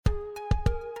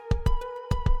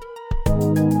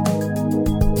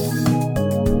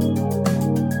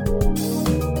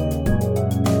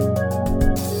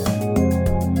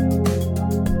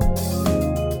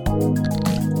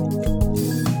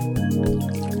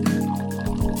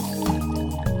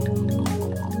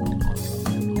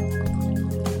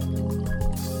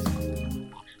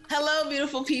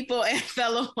People and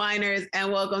fellow whiners,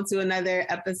 and welcome to another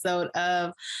episode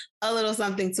of A Little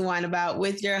Something to Whine About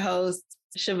with your host,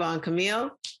 Siobhan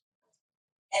Camille.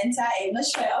 And Tae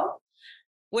Michelle.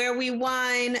 Where we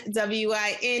whine,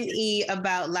 W-I-N-E,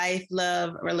 about life,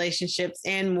 love, relationships,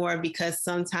 and more, because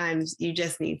sometimes you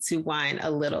just need to whine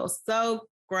a little. So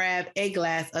grab a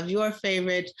glass of your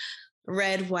favorite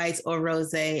red, white, or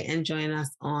rosé and join us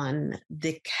on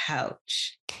the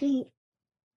couch.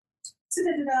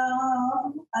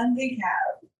 On the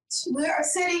couch. We are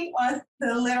sitting on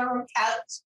the literal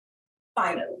couch,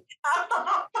 finally.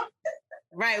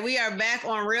 Right, we are back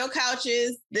on real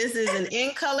couches. This is an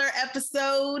in color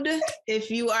episode.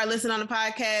 If you are listening on the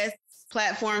podcast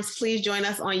platforms, please join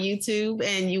us on YouTube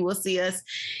and you will see us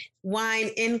whine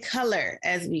in color,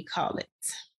 as we call it.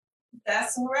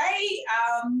 That's right.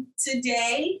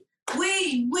 Today,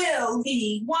 we will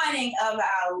be whining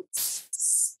about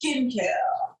skincare.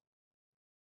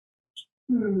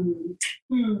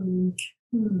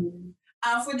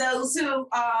 For those who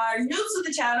are new to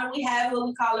the channel, we have what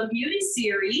we call a beauty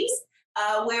series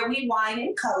where we whine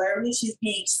in color, which is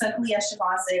simply, as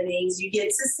Siobhan said, means you get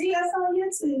to see us on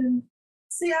YouTube.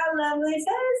 See our lovely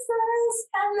faces.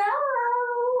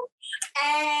 Hello.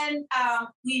 And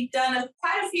we've done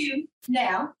quite a few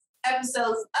now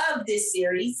episodes of this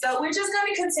series. So we're just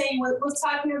going to continue with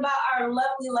talking about our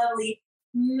lovely, lovely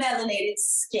melanated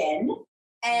skin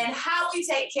and how we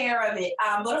take care of it.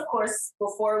 But of course,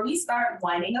 before we start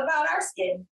whining about our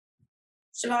skin,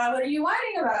 Siobhan, what are you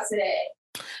whining about today?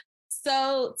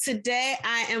 So today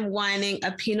I am whining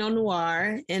a Pinot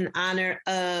Noir in honor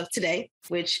of today,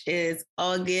 which is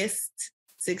August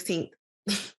 16th,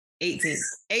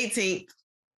 18th.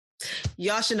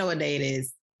 Y'all should know what day it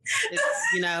is.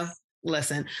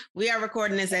 Listen, we are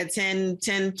recording this at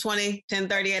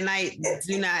 10:30 at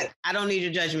night. I don't need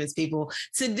your judgments, people.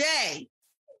 Today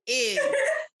is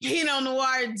Pinot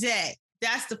Noir day.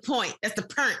 That's the point. That's the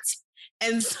point.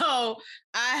 And so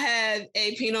I had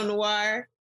a Pinot Noir,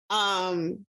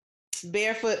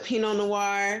 Barefoot Pinot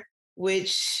Noir,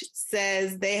 which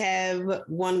says they have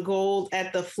won gold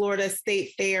at the Florida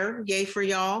State Fair. Yay for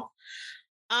y'all.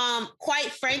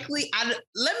 Quite frankly,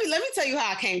 let me tell you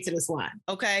how I came to this wine.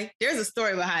 Okay, there's a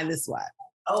story behind this wine.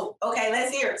 Oh, okay.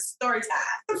 Let's hear it. Story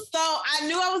time. So I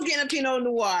knew I was getting a Pinot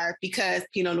Noir because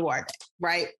Pinot Noir day,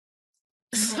 right?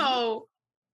 Mm-hmm. So, all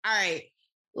right,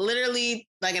 literally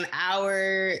like an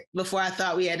hour before I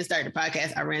thought we had to start the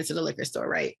podcast, I ran to the liquor store,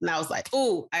 right? And I was like,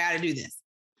 "Ooh, I got to do this.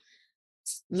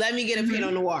 Let me get a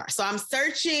Pinot Noir." So I'm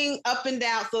searching up and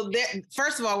down. So there,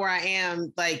 first of all, where I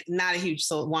am, like not a huge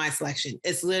wine selection.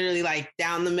 It's literally like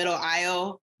down the middle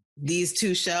aisle. These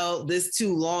two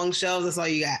long shelves. That's all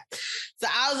you got. So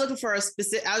I was looking for I was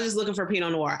just looking for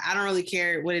Pinot Noir. I don't really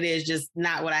care what it is, just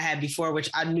not what I had before, which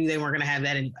I knew they weren't going to have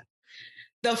that anyway.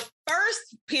 The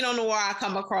first Pinot Noir I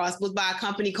come across was by a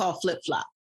company called Flip Flop.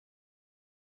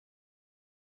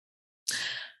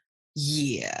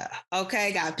 Yeah.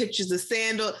 Okay. Got pictures of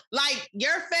sandal. Like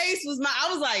your face was I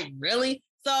was like, really?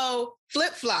 So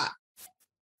Flip Flop.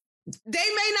 They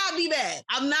may not be bad.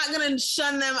 I'm not going to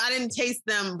shun them. I didn't taste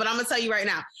them, but I'm going to tell you right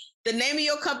now. The name of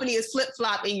your company is Flip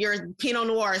Flop and your Pinot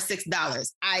Noir is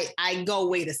 $6. I go,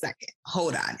 wait a second.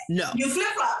 Hold on. No. You flip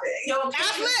flop it.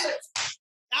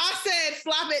 I said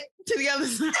flop it to the other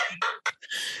side.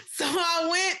 So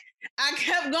I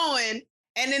kept going.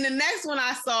 And then the next one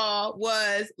I saw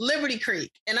was Liberty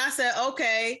Creek. And I said,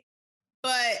 okay,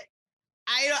 but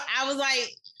I was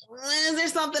like, is there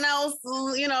something else,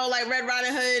 like Red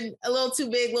Riding Hood, a little too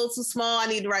big, a little too small. I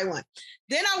need the right one.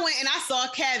 Then I went and I saw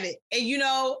Cavett.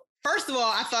 And, first of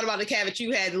all, I thought about the Cavett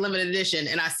you had, the limited edition.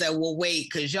 And I said, well, wait,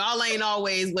 because y'all ain't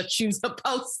always what you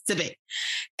supposed to be.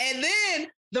 And then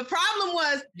the problem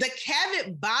was the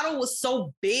Cavett bottle was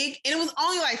so big and it was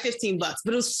only like $15,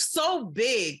 but it was so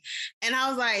big. And I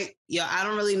was like, I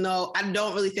don't really know. I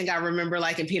don't really think I remember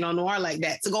liking Pinot Noir like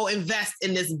that to go invest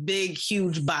in this big,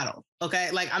 huge bottle. Okay.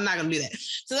 Like I'm not going to do that.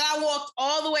 So then I walked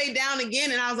all the way down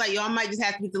again and I was like, I might just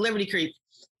have to get the Liberty Creek.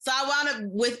 So I wound up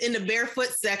in the barefoot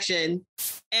section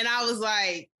and I was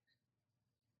like,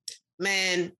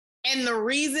 man. And the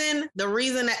reason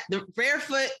that the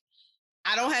barefoot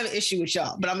I don't have an issue with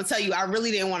y'all, but I'm gonna tell you, I really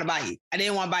didn't want to buy you. I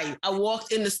didn't want to buy you. I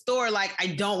walked in the store like I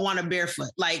don't want a barefoot.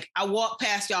 Like I walked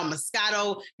past y'all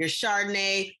Moscato, your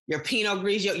Chardonnay, your Pinot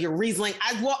Grigio, your Riesling.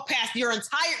 I walked past your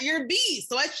B's.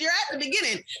 So you're at the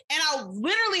beginning. And I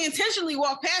literally intentionally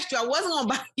walked past you. I wasn't gonna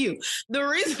buy you. The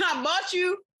reason I bought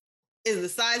you is the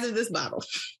size of this bottle.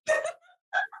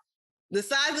 The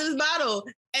size of this bottle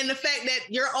and the fact that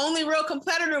your only real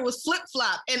competitor was Flip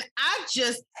Flop. And I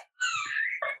just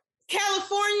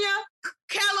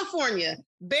California,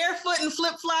 barefoot and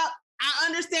flip flop. I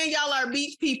understand y'all are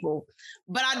beach people,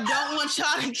 but I don't want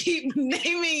y'all to keep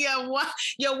naming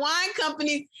your wine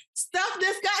company stuff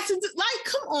that's got to do. Like,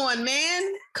 come on,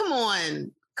 man. Come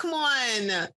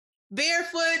on.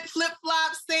 Barefoot, flip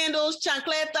flop, sandals,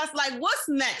 chancletas. Like, what's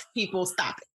next, people?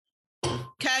 Stop it.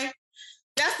 Okay?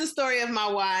 That's the story of my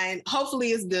wine. Hopefully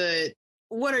it's good.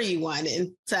 What are you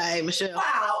whining, Ty, Michelle?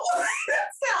 Wow, that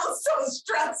sounds so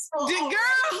stressful.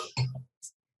 Girl,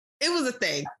 it was a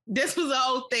thing. This was a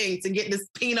whole thing to get this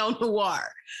Pinot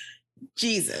Noir.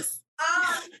 Jesus.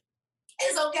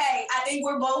 It's okay. I think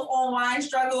we're both on wine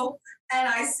struggle, and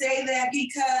I say that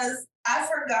because I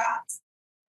forgot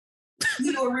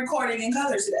we were recording in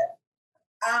color today.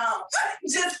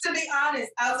 Just to be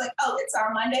honest, I was like, oh, it's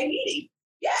our Monday meeting.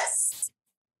 Yes.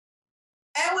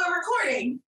 And we're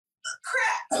recording.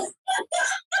 Crap.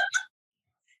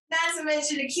 Not to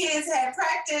mention the kids had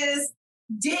practice,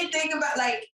 did think about,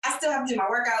 like, I still have to do my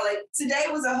workout. Like, today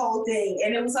was a whole thing.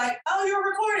 And it was like, oh, you're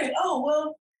recording. Oh,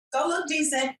 well, go look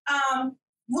decent.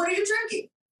 What are you drinking?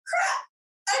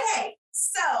 Crap. Okay.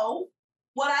 So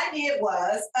what I did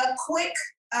was a quick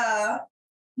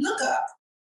lookup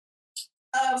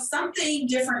of something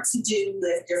different to do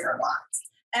with different wines.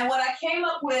 And what I came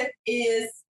up with is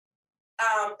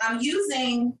I'm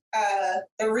using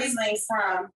the Riesling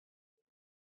from,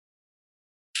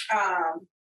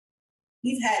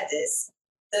 we've had this,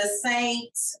 the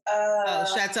Saint...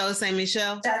 Chateau Saint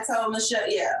Michel? Chateau Michel,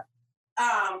 yeah.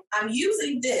 I'm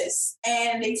using this,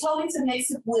 and they told me to mix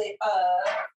it with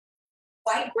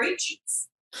white grape juice.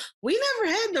 We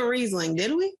never had the Riesling,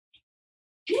 did we?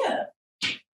 Yeah.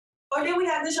 Or did we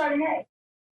have the Chardonnay?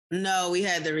 No, we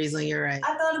had the Riesling. You're right.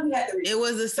 I thought we had the Riesling. It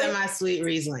was a semi-sweet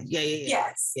Riesling. Yeah.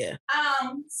 Yes. Yeah.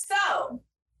 So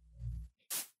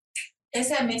they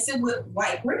said mix it with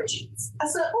white grape juice. I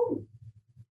said, ooh,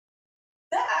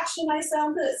 that actually might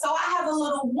sound good. So I have a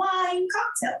little wine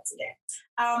cocktail today.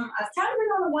 I've kind of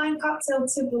been on a wine cocktail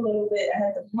tip a little bit. I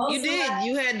had the mimosa. You did.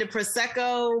 You had the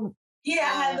Prosecco. Yeah,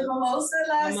 I had the mimosa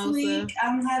last week.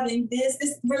 I'm having this.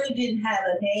 This really didn't have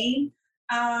a name.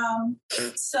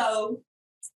 So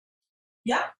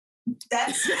yeah,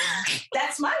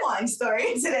 that's my wine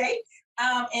story today.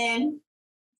 And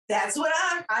that's what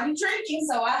I'm drinking.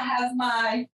 So I have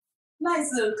my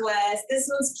nice little glass. This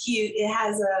one's cute. It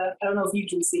has I don't know if you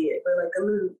can see it, but like a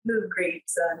little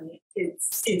grapes on it.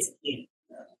 It's cute.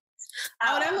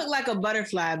 Oh, that looked like a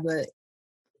butterfly, but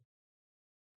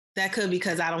that could be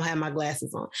because I don't have my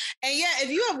glasses on. And yeah, if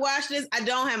you have watched this, I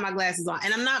don't have my glasses on.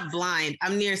 And I'm not blind.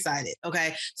 I'm nearsighted,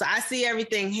 okay? So I see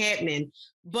everything happening.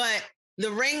 But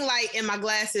the ring light in my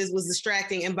glasses was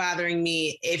distracting and bothering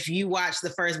me. If you watch the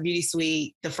first Beauty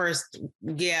Suite, it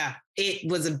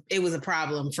was a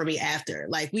problem for me after.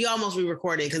 Like, we almost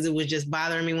re-recorded because it was just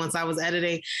bothering me once I was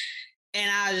editing.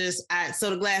 And so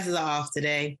the glasses are off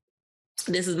today.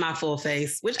 This is my full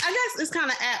face, which I guess is kind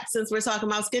of apt since we're talking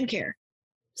about skincare.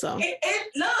 So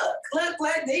look,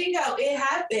 there you go. It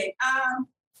happened.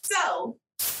 So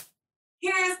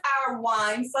here's our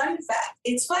wine fun fact.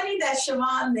 It's funny that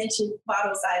Siobhan mentioned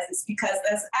bottle sizes because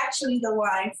that's actually the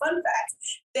wine fun fact.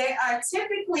 There are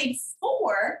typically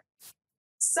 4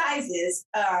 sizes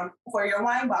for your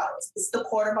wine bottles. It's the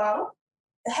quarter bottle,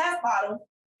 the half bottle,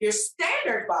 your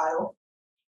standard bottle,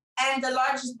 and the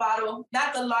largest bottle,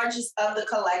 not the largest of the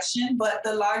collection, but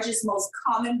the largest, most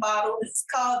common bottle. It's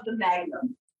called the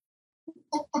Magnum.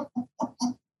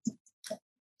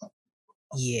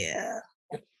 Yeah.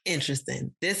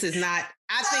 Interesting. This is not,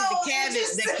 I think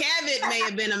the Cavit may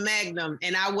have been a Magnum,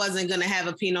 and I wasn't going to have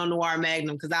a Pinot Noir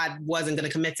Magnum because I wasn't going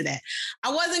to commit to that.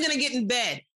 I wasn't going to get in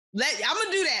bed. I'm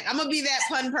going to do that. I'm going to be that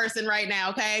pun person right now,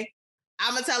 okay?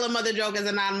 I'm going to tell a mother joke as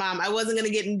a non-mom. I wasn't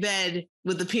going to get in bed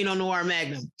with the Pinot Noir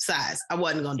Magnum size. I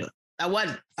wasn't going to do it. I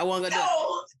wasn't going to do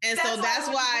it. And so that's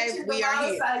why we are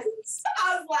here. I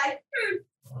was like,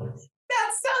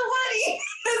 that's so funny.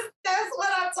 That's what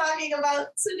I'm talking about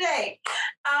today.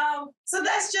 So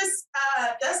that's just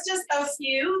a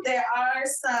few. There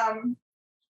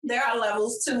are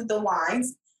levels to the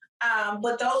wines,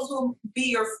 but those will be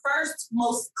your first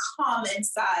most common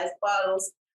size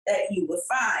bottles that you would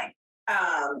find.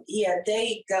 Yeah,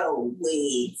 they go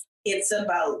with, it's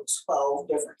about 12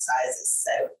 different sizes.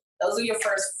 So those are your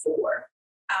first 4.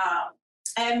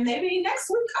 And maybe next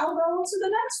week I'll go to the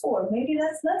next 4. Maybe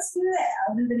let's do that.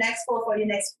 I'll do the next 4 for you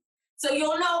next week. So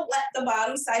you'll know what the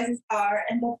bottom sizes are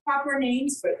and the proper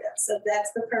names for them. So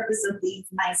that's the purpose of these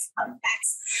nice fun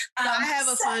facts. I have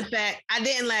a fun fact. I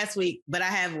didn't last week, but I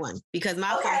have one because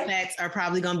my fun facts are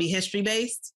probably going to be history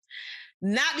based.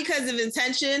 Not because of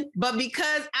intention, but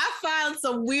because I found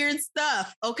some weird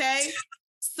stuff. Okay.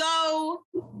 So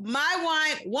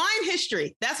my wine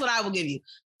history, that's what I will give you.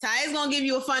 Ty is going to give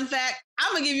you a fun fact.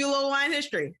 I'm going to give you a little wine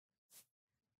history.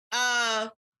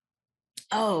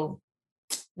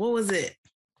 What was it?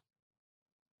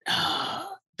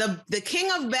 The king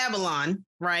of Babylon,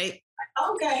 right?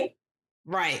 Okay.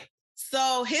 Right.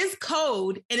 So his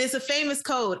code, and it's a famous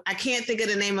code. I can't think of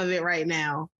the name of it right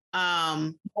now.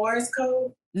 Morse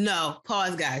code? No,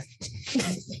 pause, guys.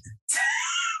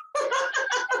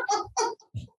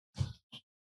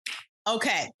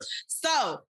 Okay.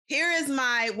 So here is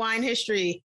my wine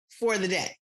history for the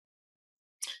day.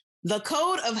 The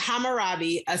Code of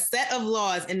Hammurabi, a set of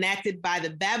laws enacted by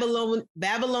the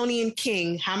Babylonian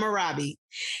king Hammurabi,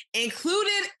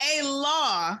 included a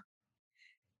law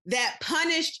that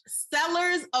punished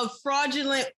sellers of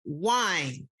fraudulent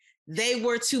wine. They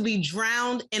were to be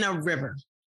drowned in a river.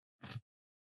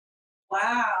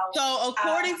 Wow. So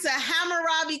according to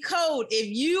Hammurabi Code,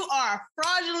 if you are a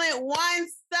fraudulent wine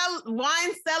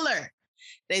seller,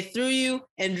 they threw you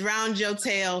and drowned your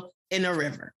tail in a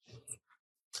river.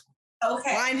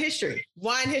 Okay. Wine history.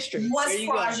 What's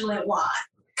fraudulent wine?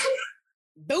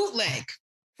 Bootleg.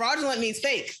 Fraudulent means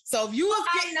fake. So if you have...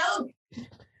 I know.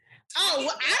 Oh,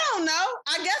 well, I don't know.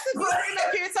 I guess if you're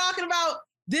up here talking about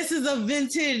this is a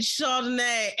vintage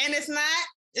Chardonnay, and it's not.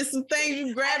 It's some things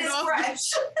you grabbed off.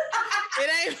 Fresh. It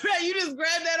ain't fresh. You just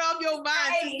grabbed that off your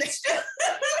vine.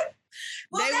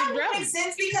 Well, that would make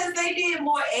sense because they did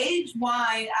more aged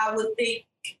wine, I would think,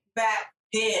 back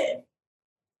then.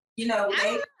 You know,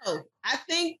 I don't know. I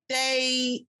think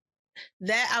I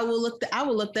will look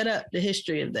that up, the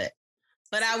history of that.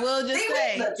 But I will just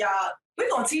say, look, y'all, we're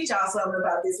gonna teach y'all something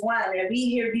about this wine that we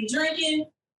here be drinking.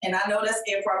 And I know that's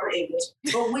improper English,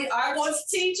 but we are going to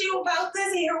teach you about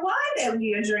this here wine that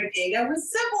we are drinking. That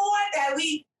was simple one that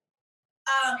we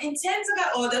intend to go,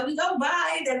 or that we go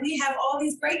buy, that we have all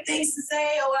these great things to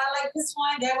say. Oh, I like this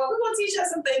wine. That well, we're going to teach you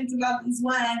some things about these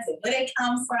wines and where they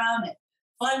come from and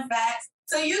fun facts.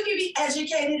 So you can be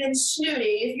educated and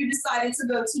snooty if you decided to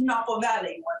go to Napa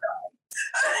Valley one day.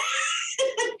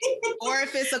 Or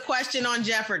if it's a question on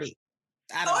Jeopardy.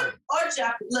 I don't know. Or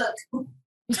Jeopardy. Look.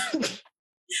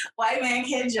 White Man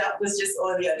Can't Jump was just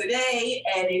on the other day.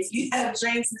 And if you have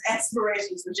dreams and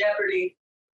aspirations for Jeopardy,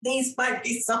 these might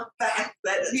be some facts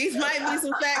that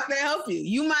help you.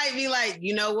 You might be like,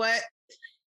 you know what?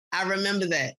 I remember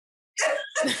that.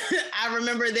 I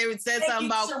remember they would say something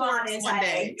about quartz one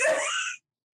day.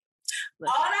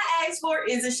 All I asked for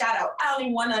is a shout out. I don't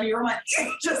even want none of your money.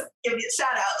 Just give me a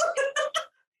shout out.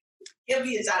 Give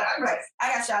me a shout out. Right.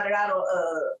 I got shouted out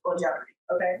on Jeopardy.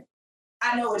 Okay.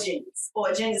 I know a genius,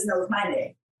 or a genius knows my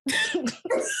name.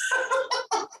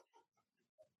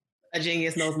 A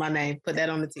genius knows my name. Put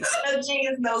that on the t-shirt. A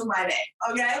genius knows my name.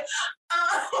 Okay.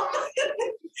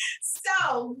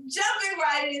 So jumping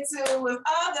right into with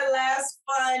all the last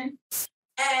fun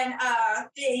and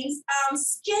things,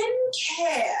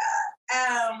 skincare.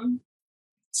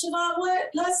 Siobhan,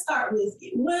 let's start with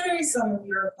you. What are some of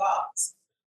your thoughts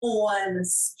on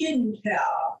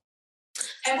skincare?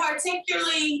 And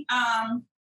particularly, I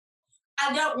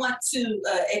don't want to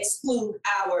exclude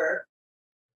our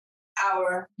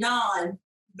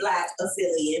non-Black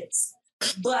affiliates,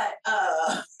 but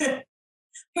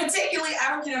particularly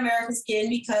African American skin,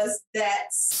 because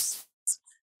that's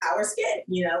our skin.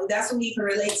 You know, that's what we can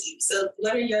relate to. So,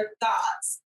 what are your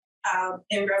thoughts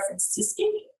in reference to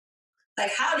skincare?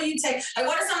 Like, how do you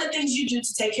what are some of the things you do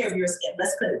to take care of your skin?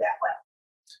 Let's put it that way.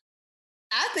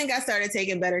 I think I started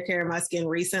taking better care of my skin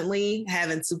recently,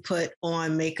 having to put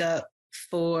on makeup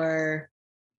for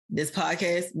this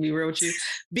podcast, be real with you.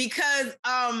 Because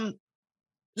let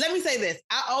me say this.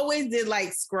 I always did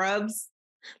like scrubs.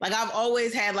 Like I've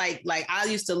always had like I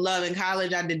used to love in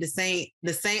college. I did the St.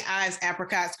 Ives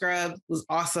apricot scrub. It was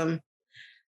awesome.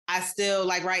 I still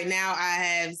like right now I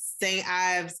have St.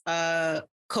 Ives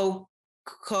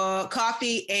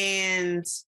coffee and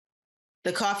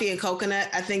the coffee and coconut,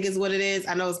 I think is what it is.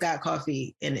 I know it's got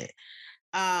coffee in it.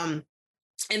 And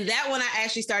that one I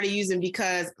actually started using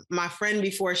because my friend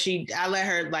before I let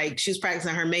her, like, she was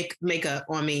practicing her makeup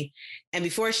on me. And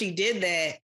before she did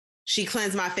that, she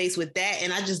cleansed my face with that,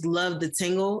 and I just loved the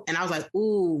tingle. And I was like,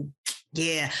 ooh,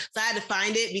 yeah. So I had to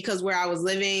find it because where I was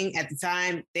living at the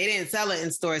time, they didn't sell it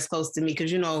in stores close to me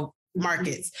because,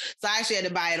 markets. So I actually had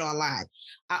to buy it online.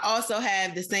 I also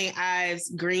have the St. Ives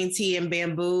green tea and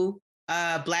bamboo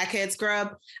blackhead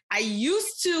scrub. I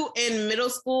used to, in middle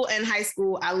school and high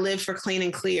school, I lived for Clean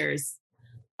and Clear's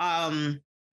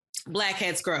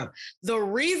blackhead scrub. The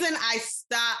reason I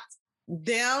stopped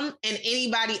them and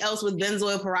anybody else with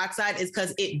benzoyl peroxide is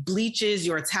because it bleaches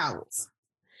your towels.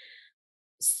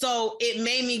 So it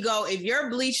made me go, if you're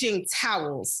bleaching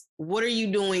towels, what are you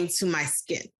doing to my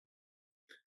skin?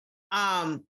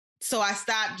 So I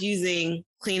stopped using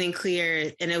Clean and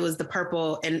Clear, and it was the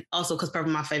purple, and also because purple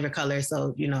is my favorite color.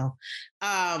 So,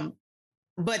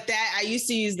 but that I used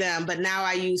to use them, but now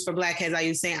I use for blackheads, I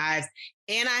use St. Ives,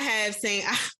 and I have St.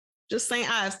 Ives,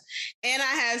 and I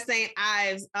have St.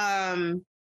 Ives.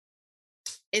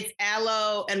 It's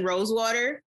aloe and rose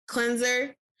water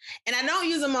cleanser. And I don't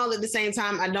use them all at the same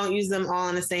time. I don't use them all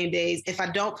on the same days. If I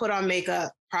don't put on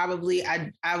makeup, probably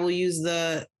I will use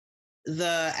the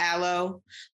aloe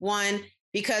one,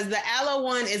 because the aloe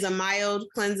one is a mild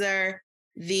cleanser.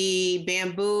 The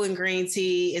bamboo and green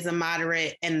tea is a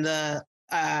moderate, and the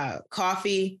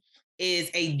coffee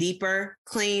is a deeper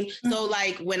clean. Mm-hmm. So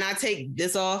like when I take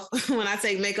this off, when I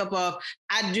take makeup off,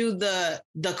 I do the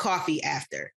coffee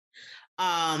after.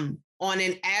 On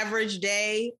an average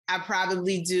day, I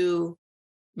probably do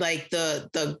like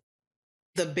the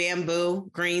bamboo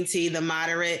green tea, the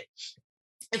moderate.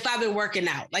 If I've been working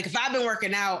out,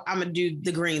 I'm going to do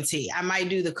the green tea. I might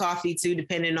do the coffee too,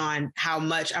 depending on how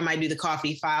much. I might do the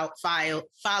coffee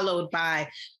followed by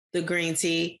the green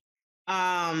tea.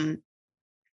 And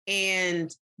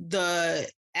the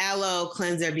aloe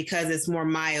cleanser, because it's more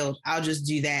mild, I'll just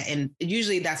do that. And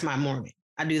usually that's my morning.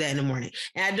 I do that in the morning.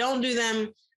 And I don't do them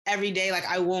every day. Like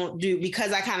I won't do,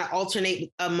 because I kind of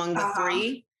alternate among the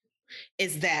three.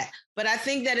 It's that. But I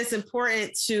think that it's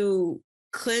important to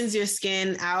cleanse your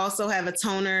skin. I also have a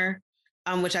toner,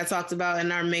 which I talked about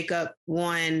in our makeup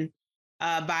one,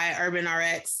 by Urban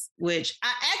RX, which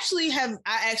I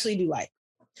actually do like.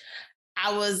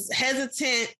 I was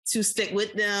hesitant to stick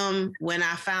with them when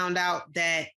I found out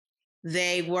that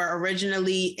they were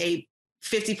originally a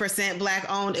 50% Black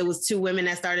owned. It was two women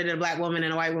that started it, a Black woman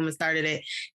and a white woman started it.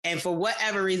 And for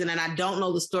whatever reason, and I don't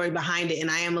know the story behind it, and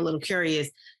I am a little curious,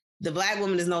 the Black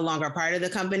woman is no longer a part of the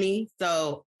company.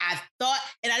 So I thought,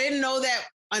 and I didn't know that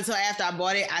until after I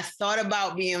bought it, I thought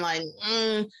about being like,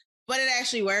 but it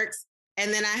actually works.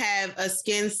 And then I have a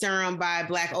skin serum by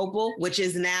Black Opal, which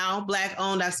is now Black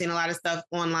owned. I've seen a lot of stuff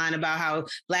online about how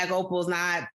Black Opal is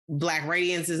not, Black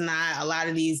Radiance is not. A lot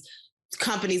of these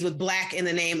companies with Black in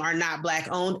the name are not Black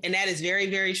owned. And that is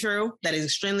very, very true. That is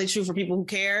extremely true for people who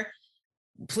care.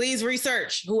 Please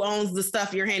research who owns the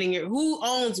stuff who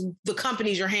owns the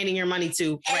companies you're handing your money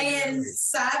to. And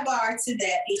sidebar to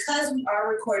that, because we are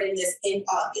recording this in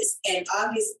August, and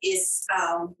August is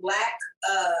Black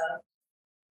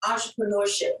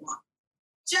Entrepreneurship Month.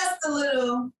 Just a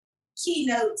little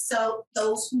keynote. So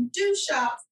those who do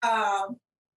shop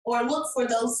or look for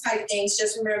those type things,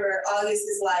 just remember August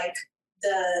is like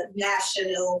the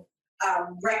national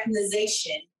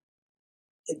recognition,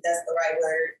 if that's the right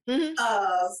word,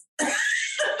 of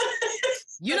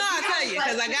I'll tell you,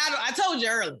 because I told you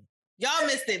earlier. Y'all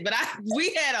missed it, but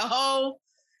we had a whole,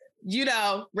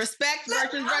 respect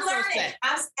versus retrospect.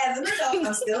 As an adult,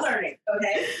 I'm still learning,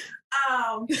 okay?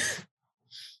 I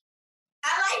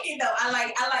like it though. I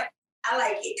like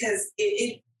it because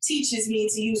it teaches me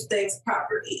to use things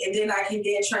properly, and then I can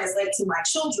then translate to my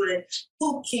children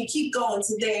who can keep going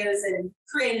to theirs and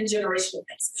creating generational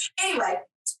things. Anyway,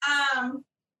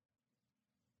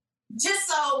 just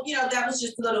so that was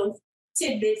just a little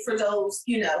tidbit for those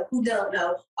who don't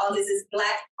know. August is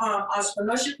Black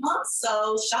Entrepreneurship Month,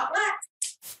 so shop Black.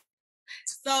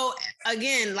 So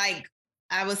again, like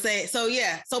I was saying, so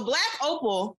Black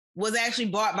Opal was actually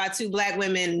bought by two Black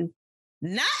women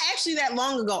not actually that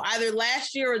long ago, either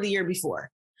last year or the year before.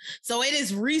 So it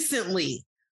is recently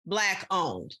Black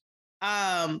owned.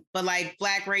 But like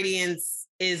Black Radiance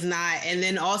is not. And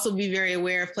then also be very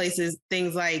aware of places,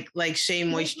 things like Shea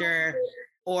Moisture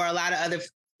or a lot of other,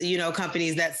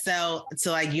 companies that sell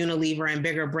to like Unilever and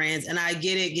bigger brands. And I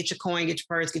get it. Get your coin, get your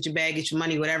purse, get your bag, get your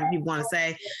money, whatever people want to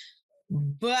say.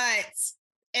 But,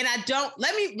 and I don't,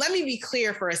 let me be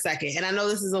clear for a second. And I know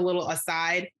this is a little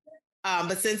aside,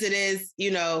 but since it is,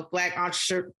 Black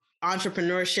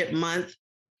Entrepreneurship Month,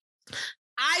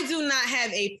 I do not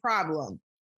have a problem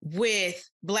with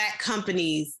Black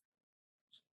companies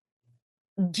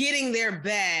getting their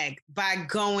bag by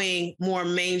going more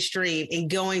mainstream and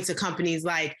going to companies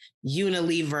like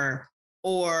Unilever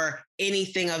or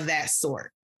anything of that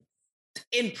sort.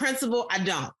 In principle, I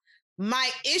don't. My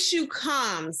issue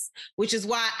comes, which is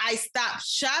why I stopped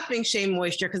shopping Shea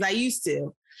Moisture, because I used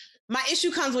to. My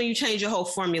issue comes when you change your whole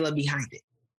formula behind it.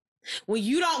 When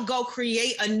you don't go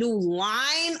create a new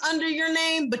line under your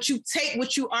name, but you take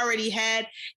what you already had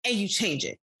and you change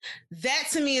it. That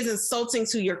to me is insulting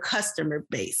to your customer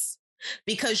base,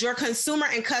 because your consumer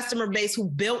and customer base who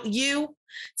built you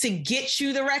to get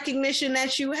you the recognition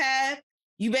that you have,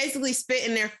 you basically spit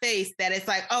in their face that it's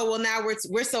like, oh, well, now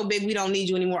we're so big, we don't need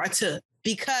you anymore.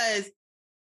 Because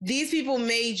these people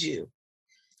made you.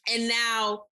 And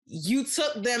now you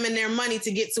took them and their money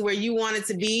to get to where you wanted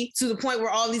to be, to the point where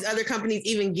all these other companies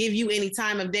even give you any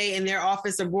time of day in their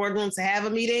office or boardroom to have a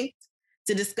meeting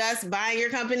to discuss buying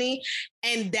your company.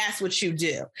 And that's what you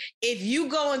do. If you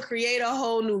go and create a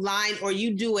whole new line, or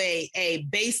you do a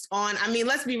based on, I mean,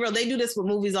 let's be real, they do this with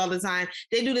movies all the time.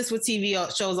 They do this with TV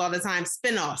shows all the time,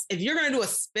 spinoffs. If you're going to do a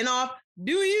spinoff,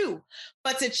 do you.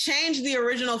 But to change the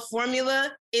original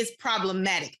formula is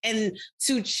problematic. And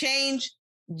to change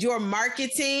your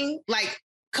marketing, like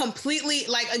completely,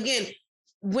 like again,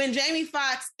 when Jamie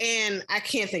Foxx and I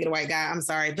can't think of the white guy, I'm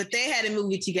sorry, but they had a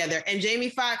movie together and Jamie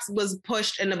Foxx was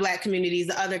pushed in the Black communities.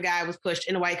 The other guy was pushed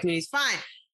in the white communities. Fine.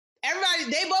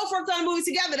 Everybody, they both worked on the movie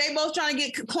together. They both trying to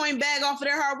get coin bag off of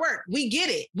their hard work. We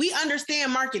get it. We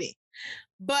understand marketing.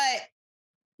 But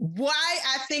why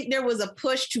I think there was a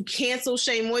push to cancel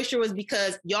Shea Moisture was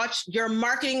because your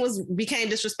marketing became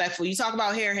disrespectful. You talk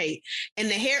about hair hate, and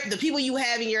the people you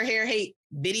have in your hair hate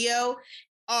video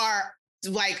are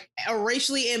like a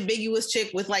racially ambiguous chick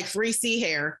with like 3C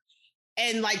hair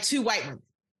and like 2 white women.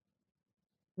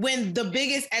 When the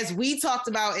biggest, as we talked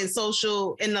about in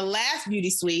the last beauty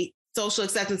suite, social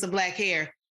acceptance of black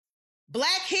hair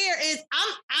is,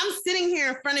 I'm sitting here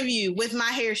in front of you with my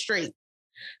hair straight.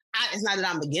 It's not that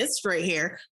I'm against straight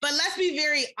hair, but let's be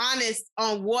very honest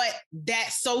on what that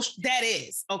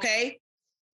is, okay?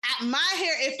 My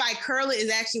hair, if I curl it, is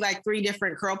actually like 3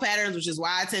 different curl patterns, which is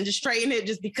why I tend to straighten it,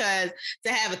 just because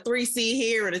to have a 3C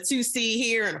here and a 2C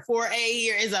here and a 4A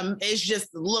here it's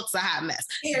just looks a hot mess.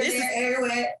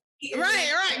 Everywhere.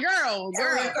 Right, girl.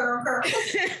 Curl.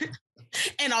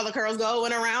 And all the curls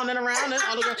going around and around and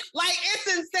all the girls. Like,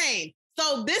 it's insane.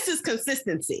 So this is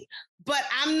consistency. But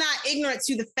I'm not ignorant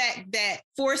to the fact that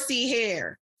 4C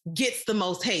hair gets the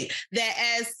most hate.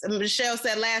 That, as Michelle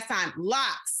said last time,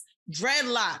 locks,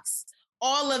 dreadlocks,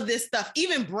 all of this stuff,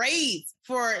 even braids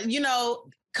for,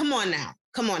 come on now.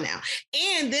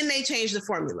 And then they changed the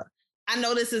formula. I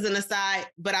know this is an aside,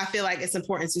 but I feel like it's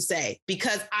important to say,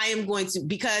 because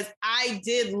I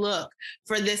did look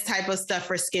for this type of stuff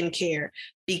for skincare,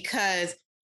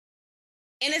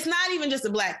 and it's not even just a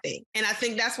black thing. And I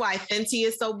think that's why Fenty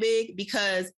is so big,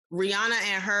 because Rihanna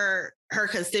and her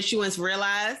constituents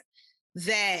realize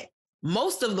that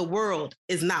most of the world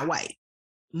is not white.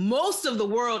 Most of the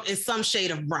world is some shade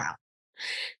of brown.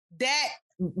 That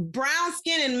brown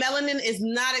skin and melanin is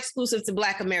not exclusive to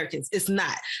Black Americans. It's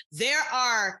not. There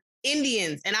are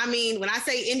Indians, and I mean, when I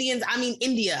say Indians, I mean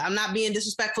India. I'm not being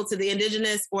disrespectful to the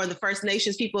indigenous or the First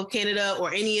Nations people of Canada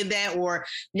or any of that, or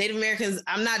Native Americans.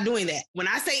 I'm not doing that. When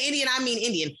I say Indian, I mean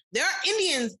Indian. There are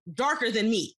Indians darker than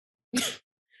me.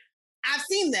 I've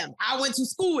seen them. I went to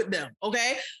school with them,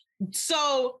 okay?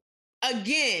 So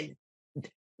again,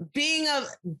 being of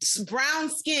brown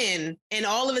skin and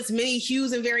all of its many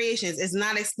hues and variations is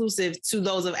not exclusive to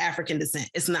those of African descent.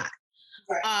 It's not.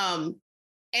 Right.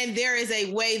 And there is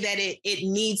a way that it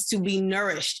needs to be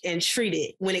nourished and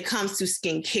treated when it comes to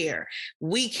skincare.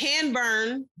 We can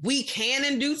burn, we can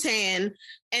and do tan,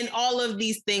 and all of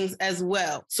these things as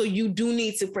well. So you do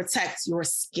need to protect your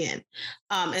skin.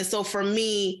 And so for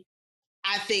me,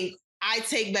 I think I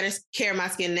take better care of my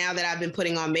skin now that I've been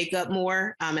putting on makeup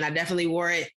more. And I definitely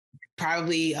wore it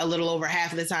probably a little over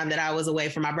half of the time that I was away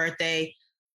for my birthday.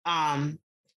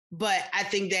 But I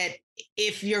think that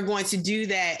if you're going to do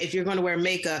that, if you're going to wear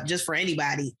makeup just for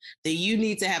anybody, then you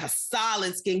need to have a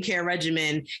solid skincare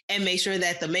regimen and make sure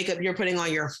that the makeup you're putting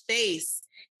on your face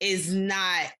is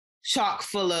not chock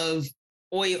full of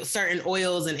certain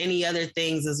oils and any other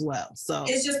things as well. So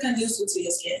it's just conducive to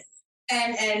your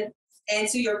skin. And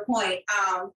to your point,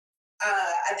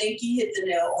 I think you hit the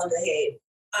nail on the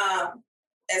head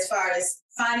as far as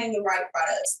finding the right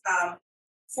products.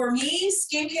 For me,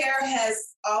 skincare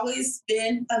has always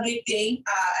been a big thing.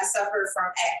 I suffered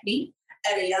from acne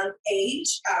at a young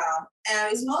age, and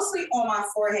it was mostly on my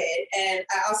forehead. And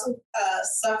I also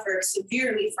suffered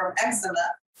severely from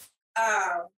eczema.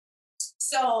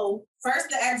 So first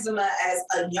the eczema as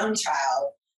a young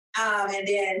child, and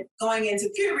then going into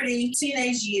puberty,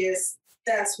 teenage years,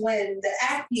 that's when the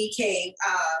acne came.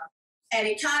 And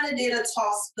it kind of did a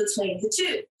toss between the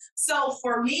two. So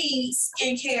for me,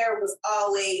 skincare was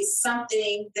always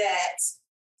something that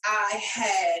I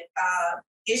had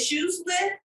issues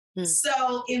with.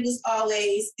 So it was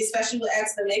always, especially with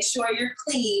eczema, make sure you're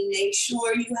clean, make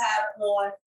sure you have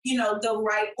on, the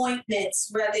right ointments,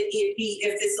 whether it be,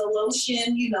 if it's a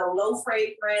lotion, low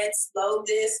fragrance, low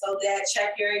this, low that,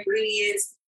 check your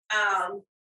ingredients.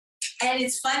 And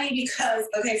it's funny because,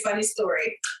 funny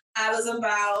story. I was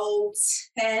about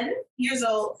 10 years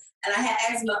old and I had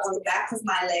eczema on the back of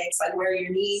my legs, like where your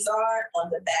knees are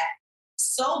on the back.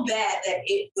 So bad that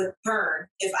it would burn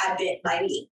if I bent my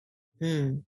knee.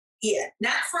 Yeah,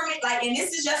 not from it, and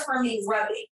this is just from me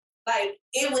rubbing.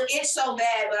 It would itch so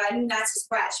bad, but I knew not to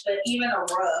scratch. But even a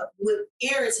rub would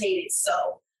irritate it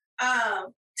so.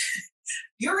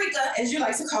 Eureka, as you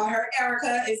like to call her,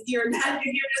 Erica, if you're new to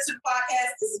the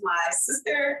podcast, this is my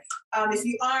sister. If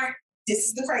you aren't, this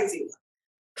is the crazy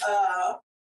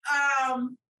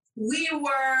one. We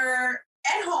were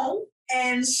at home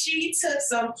and she took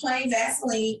some plain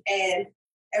Vaseline, and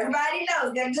everybody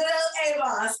knows that good old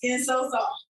Avon Skin So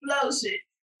Soft lotion.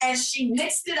 And she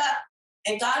mixed it up,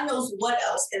 and God knows what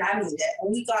else, and I mean that,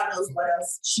 only God knows what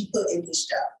else she put in this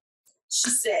jar. She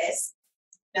says,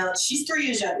 now she's 3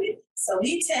 years younger than me, so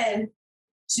me 10,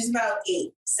 she's about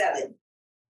 8, 7.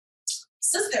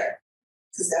 Sister,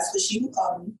 because that's what she would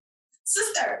call me.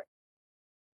 Sister,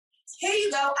 here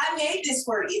you go. I made this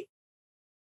for you.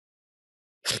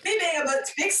 Me being a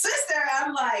big sister,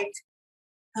 I'm like,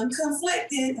 I'm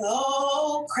conflicted.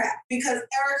 Oh, crap. Because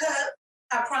Erica,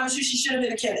 I promise you, she should have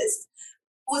been a chemist,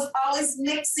 was always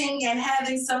mixing and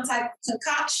having some type of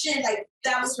concoction.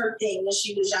 That was her thing when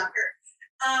she was younger.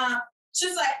 She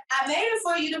was like, I made it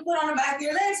for you to put on the back of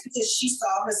your legs because she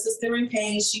saw her sister in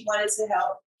pain. She wanted to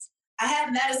help. I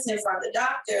had medicine from the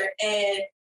doctor, and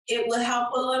it would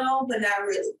help a little, but not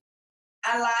really.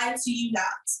 I lied to you not.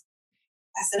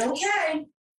 I said, okay.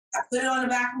 I put it on the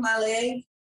back of my leg.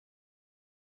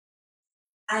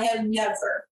 I have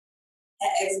never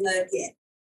had eczema again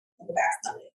on the back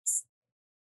of my legs.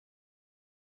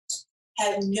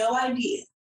 Have no idea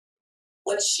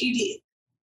what she did,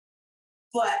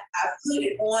 but I put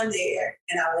it on there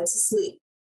and I went to sleep.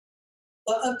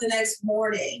 Woke up the next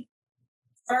morning.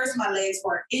 First, my legs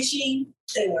weren't itching.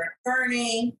 They weren't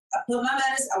burning. I put my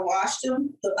medicine, I washed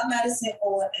them, put my medicine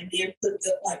on, and then put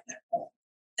the ointment on.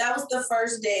 That was the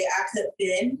first day I could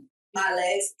bend my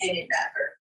legs and it not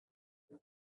hurt.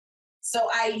 So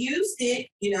I used it,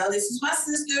 this is my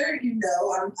sister, I'm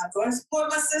going to support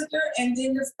my sister, and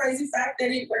then the crazy fact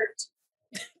that it worked.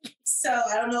 So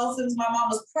I don't know if it was my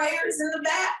mama's prayers in the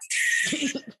back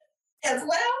as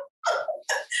well.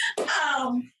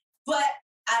 But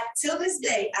till this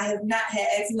day, I have not had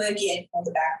eczema again on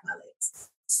the back of my legs.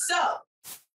 So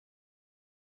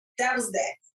that was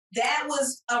that. That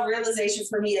was a realization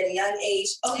for me at a young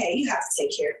age. Okay, you have to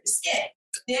take care of your skin.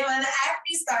 Then when the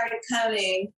acne started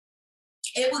coming,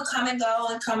 it would come and go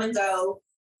and come and go.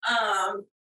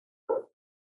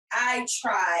 I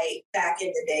tried back in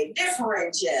the day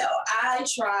different gel. I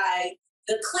tried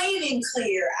the Clean and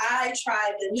Clear. I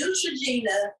tried the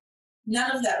Neutrogena.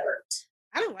 None of that worked.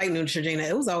 I don't like Neutrogena.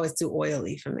 It was always too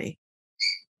oily for me.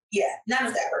 Yeah, none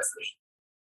of that worked for me.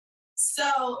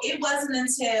 So it wasn't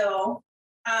until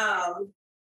a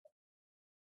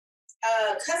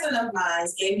cousin of mine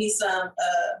gave me some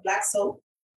black soap.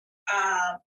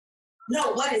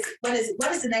 No, what is it?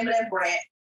 What is the name of that brand?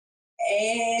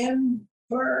 Ambi.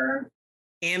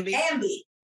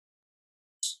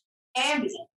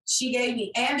 She gave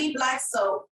me Ambi black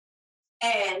soap,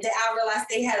 and I realized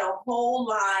they had a whole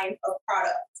line of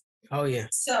products. Oh yeah.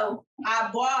 So I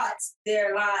bought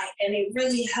their line, and it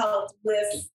really helped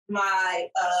with my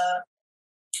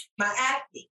my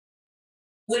acne.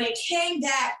 When it came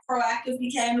back, Proactive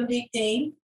became a big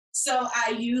thing. So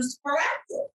I used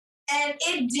Proactive. And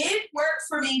it did work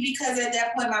for me because at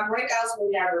that point, my breakouts were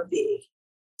never big.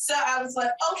 So I was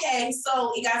like, okay,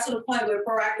 so it got to the point where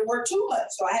Proactive worked too much.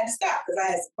 So I had to stop because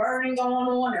I had some burning going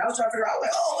on. And I was trying to figure out,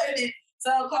 wait a minute.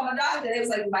 So I called my doctor. They was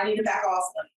like, you might need to back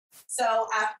off on it. So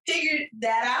I figured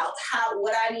that out,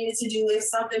 what I needed to do if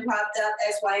something popped up,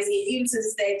 X, Y, Z, even to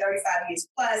this day, 35 years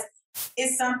plus,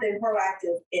 it's something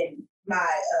Proactive in my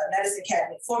medicine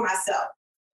cabinet for myself.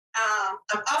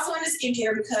 I'm also into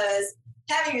skincare because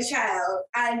having a child,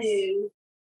 I knew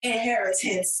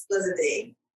inheritance was a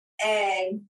thing.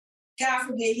 And God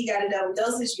forbid he got a double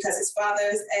dosage because his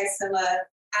father's eczema.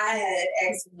 I had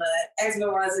eczema. Eczema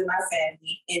runs in my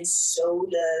family, and so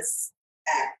does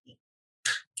acne.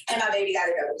 And my baby got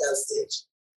a double dosage.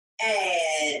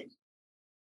 And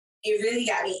it really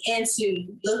got me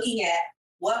into looking at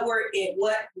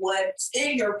what's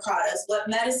in your products, what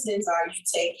medicines are you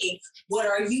taking, what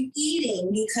are you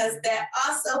eating, because that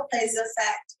also plays a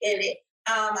fact in it.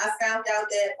 I found out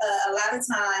that a lot of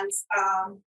times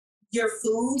your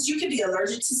foods, you can be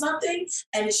allergic to something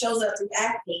and it shows up through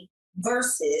acne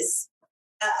versus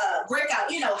breakout,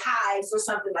 hives or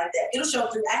something like that. It'll show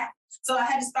up through acne. So I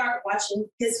had to start watching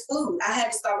his food. I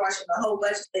had to start watching a whole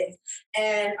bunch of things.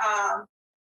 And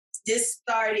this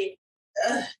started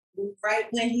right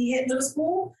when he hit middle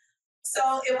school.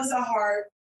 So it was a hard,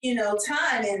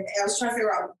 time. And I was trying to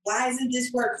figure out, why isn't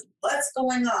this working? What's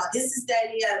going on? This is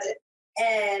that, the other.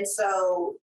 And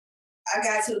so I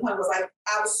got to the point where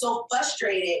I was so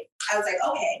frustrated. I was like,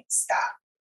 okay, stop.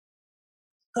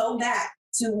 Go back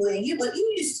to what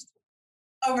you used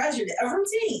to, a regimen, a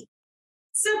routine.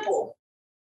 Simple.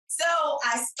 So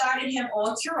I started him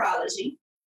on Curology.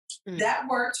 That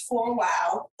worked for a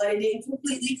while, but it didn't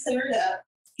completely clear it up.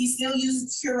 He still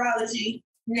uses Curology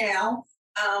now,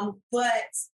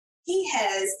 but he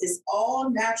has this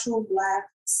all-natural black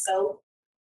soap.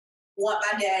 My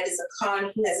dad is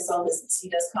he has his own business. He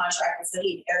does contracting, so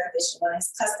he air conditioning. One of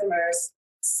his customers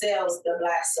sells the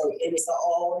black soap, and it's an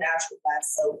all-natural black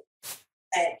soap.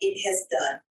 And it has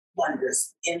done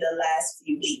wonders in the last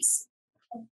few weeks.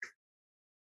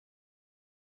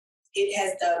 It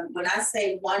has done, when I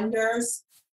say wonders,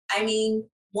 I mean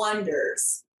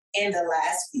wonders in the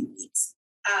last few weeks.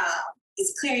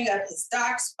 It's clearing up his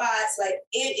dark spots.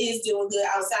 It is doing good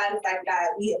outside of the fact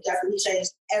that we have definitely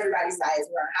changed everybody's diets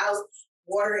around the house.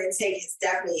 Water intake has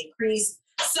definitely increased.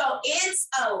 So it's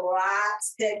a lot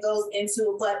that goes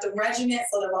into it, but the regimen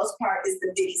for the most part is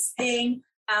the biggest thing.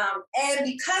 And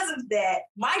because of that,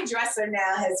 my dresser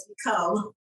now has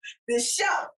become the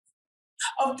shelf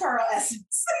of pearl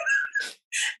essence.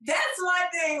 That's my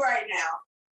thing right now.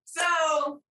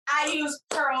 So I use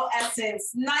pearl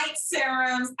essence night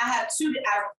serums. I have two.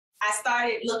 I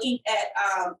started looking at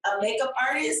a makeup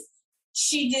artist.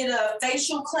 She did a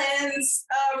facial cleanse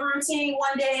routine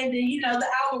one day, and then the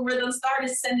algorithm started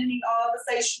sending me all the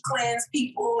facial cleanse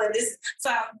people and this. So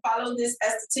I followed this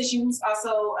esthetician who's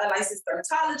also a licensed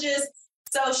dermatologist.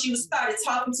 So she started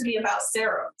talking to me about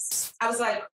serums. I was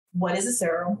like, "What is a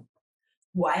serum?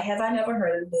 Why have I never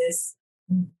heard of this?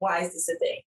 Why is this a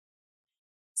thing?"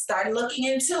 Started looking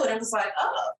into it and was like,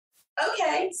 "Oh,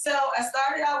 okay." So I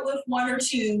started out with one or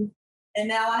two, and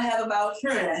now I have about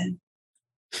 10.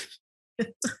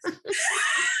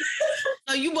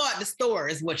 So you bought the store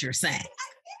is what you're saying.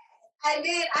 I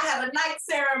did. I have a night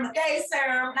serum, a day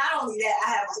serum. Not only that,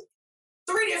 I have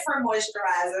 3 different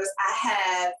moisturizers.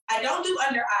 I don't do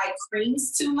under eye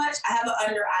creams too much. I have an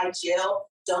under eye gel.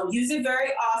 Don't use it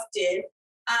very often.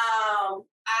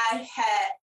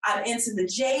 I'm into the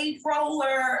jade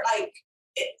roller.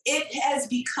 It has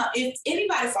become, if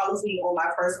anybody follows me on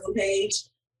my personal page,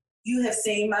 you have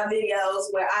seen my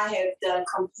videos where I have done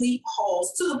complete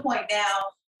hauls to the point now.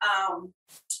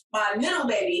 My middle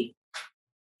baby,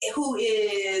 who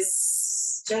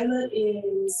is, Jayla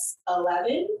is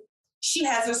 11. She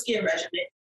has her skin regimen.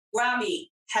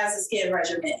 Rami has a skin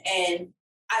regimen. And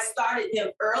I started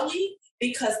him early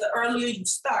because the earlier you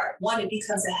start, one, it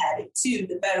becomes a habit. 2,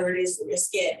 the better it is for your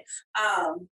skin.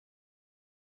 And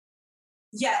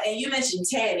you mentioned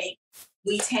tanning.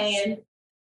 We tan,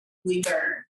 we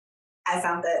burn. I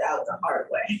found that out the hard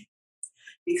way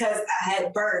because I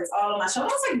had burns all on my shoulder.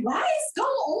 I was like, what is going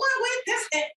on with this?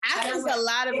 I think a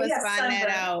lot of us find that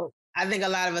out. I think a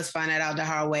lot of us find that out the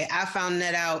hard way. I found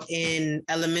that out in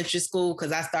elementary school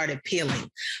because I started peeling.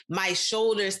 My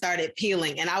shoulders started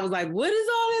peeling, and I was like, "What is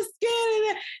all this skin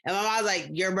in it?" And my mom was like,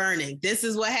 "You're burning. This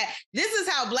is what This is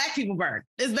how Black people burn."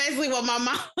 It's basically what my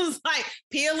mom was like,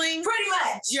 peeling. Pretty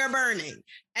much. You're burning.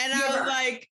 And I was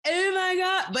like, "Oh my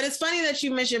God." But it's funny that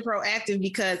you mentioned Proactive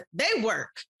because they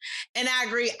work. And I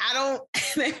agree.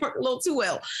 They work a little too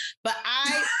well. But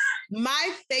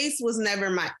my face was never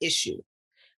my issue.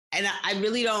 And I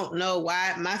really don't know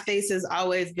why. My face has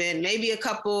always been maybe a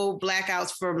couple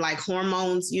blackouts from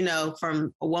hormones,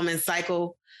 from a woman's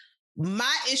cycle.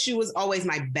 My issue was always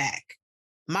my back,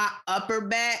 my upper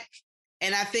back.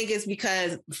 And I think it's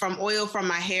because from oil from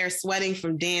my hair, sweating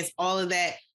from dance, all of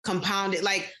that compounded.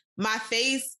 My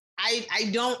face, I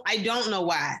don't know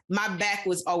why. My back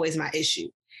was always my issue.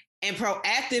 And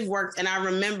Proactive worked. And I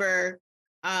remember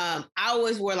I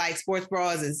always wore sports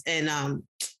bras and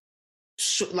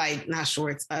not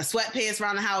shorts, sweatpants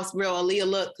around the house, real Aaliyah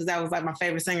look, because that was my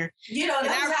favorite singer. That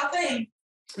was our thing.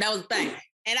 That was the thing.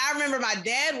 And I remember my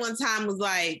dad one time was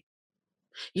like,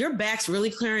 your back's really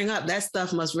clearing up. That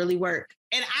stuff must really work.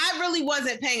 And I really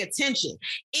wasn't paying attention.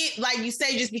 It, like you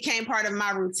say, just became part of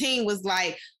my routine. Was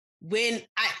like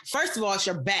first of all, it's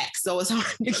your back. So it's hard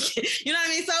to get, you know what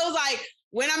I mean? So it was like,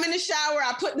 when I'm in the shower,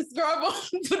 I put the scrub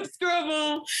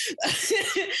on,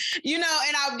 you know,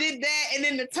 and I did that. And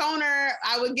then the toner,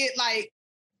 I would get like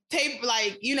tape,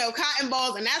 like, you know, cotton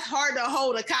balls. And that's hard to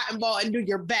hold a cotton ball and do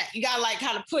your back. You got to like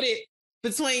kind of put it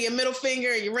between your middle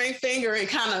finger and your ring finger and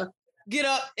kind of get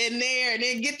up in there and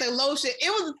then get the lotion. It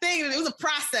was a thing. It was a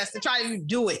process to try to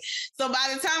do it. So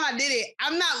by the time I did it,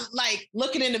 I'm not like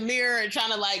looking in the mirror and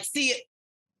trying to like see it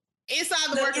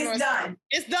inside the working. It's done.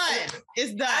 It's done.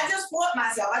 It's done. I just fought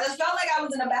myself. I just felt like I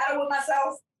was in a battle with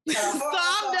myself. So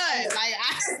I'm done. Like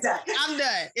I'm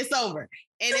done. It's over.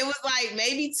 And it was like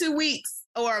maybe 2 weeks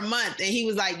or a month. And he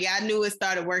was like, yeah, I knew it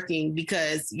started working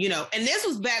because, you know, and this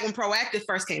was back when Proactive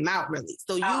first came out, really.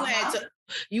 So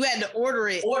you had to order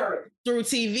it through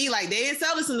TV. Like they didn't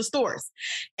sell this in the stores.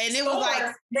 And it was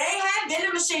like, they had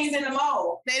vending machines in the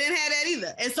mall. They didn't have that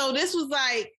either. And so this was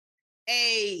like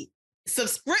a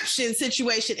subscription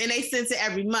situation, and they sent it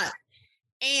every month.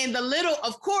 And the little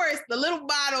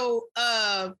bottle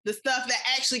of the stuff that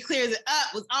actually clears it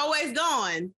up was always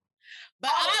gone.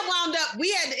 But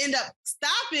we had to end up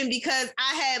stopping because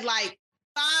I had like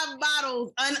 5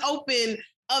 bottles unopened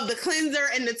of the cleanser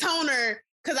and the toner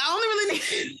because I only really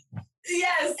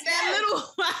needed that little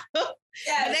bottle.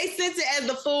 Yes. And they sent it as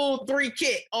the full 3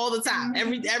 kit all the time,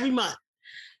 every month.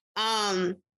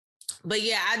 But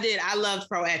yeah, I loved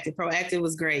Proactive. Proactive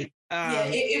was great.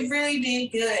 It really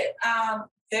did good.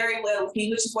 Very well with me,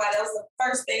 which is why that was the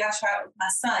first thing I tried with my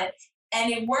son. And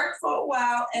it worked for a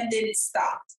while and then it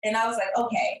stopped. And I was like,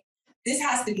 okay, this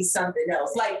has to be something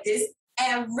else like this.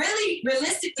 And really,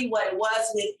 realistically, what it was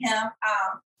with him,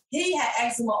 he had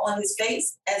eczema on his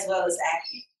face as well as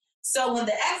acne. So when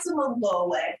the eczema would go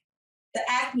away, the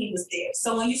acne was there.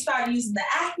 So when you start using the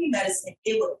acne medicine,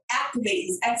 it would activate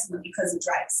his eczema because of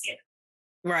dry skin.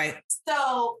 Right.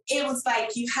 So it was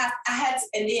like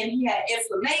and then he had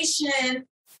inflammation.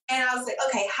 And I was like,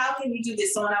 okay, how can we do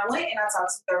this? So when I went and I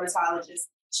talked to a dermatologist,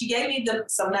 she gave me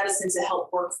some medicine to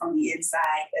help work from the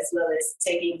inside, as well as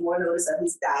taking more notice of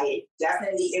his diet,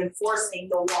 definitely enforcing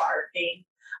the water thing.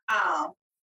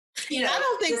 You know, I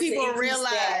don't think people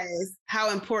realize how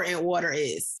important water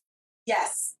is.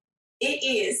 Yes, it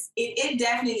is. It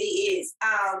definitely is.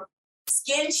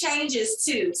 Skin changes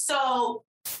too. So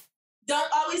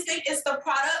don't always think it's the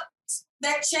product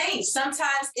that changed.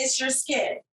 Sometimes it's your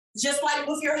skin. Just like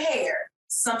with your hair,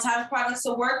 sometimes products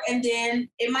will work and then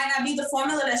it might not be the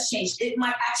formula that's changed. It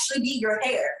might actually be your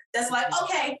hair. That's like,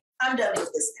 okay, I'm done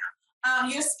with this now.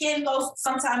 Your skin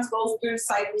sometimes goes through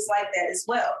cycles like that as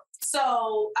well.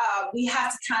 So we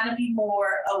have to kind of be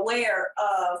more aware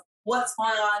of what's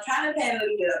going on, kind of pay a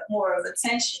little bit more of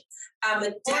attention.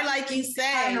 Or like you say,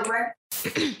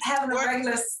 having a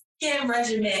regular skin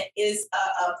regimen is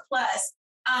a plus.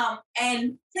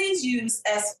 And please use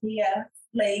SPF.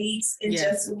 Ladies and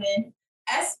gentlemen,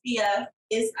 SPF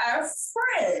is our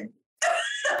friend.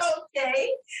 Okay,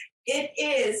 it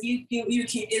is. You can.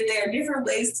 There are different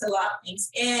ways to lock things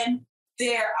in.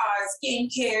 There are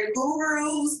skincare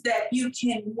gurus that you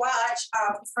can watch.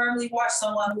 Preferably watch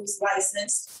someone who's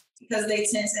licensed because they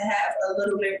tend to have a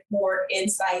little bit more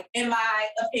insight, in my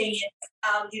opinion.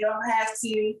 You don't have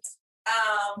to.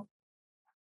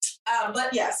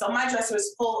 But yeah, so my dresser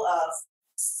is full of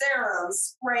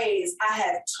serums, sprays, I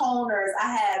have toners,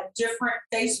 I have different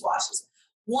face washes.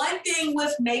 One thing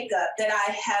with makeup that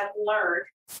I have learned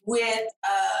with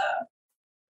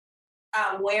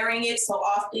wearing it so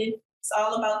often, it's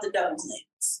all about the double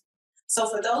cleanse. So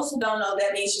for those who don't know,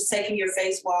 that means just taking your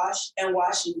face wash and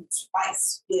washing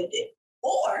twice with it.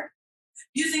 Or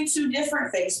using 2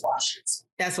 different face washes.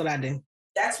 That's what I do.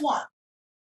 That's one.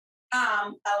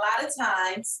 A lot of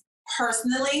times,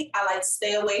 personally, I like to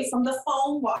stay away from the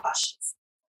foam washes.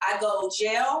 I go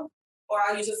gel or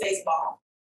I use a face balm.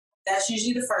 That's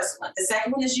usually the first one. The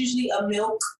second one is usually a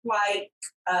milk-like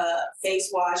face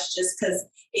wash, just because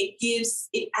it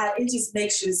just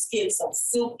makes your skin so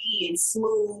silky and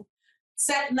smooth.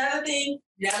 Another thing,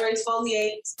 never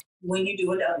exfoliate when you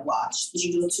do a double wash because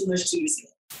you're doing too much to your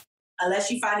skin. Unless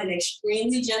you find an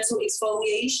extremely gentle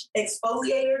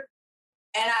exfoliator.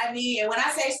 And when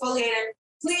I say exfoliator,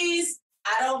 please,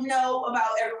 I don't know about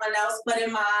everyone else, but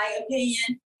in my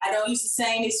opinion, I don't use the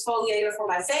same exfoliator for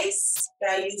my face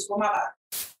that I use for my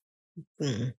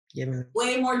body.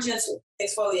 Way more gentle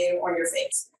exfoliator on your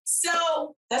face.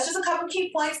 So that's just a couple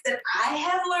key points that I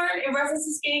have learned in reference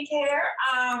to skincare.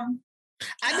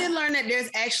 I did learn that there's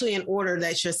actually an order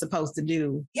that you're supposed to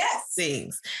do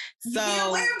things. So be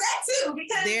aware of that too,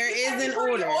 because there is an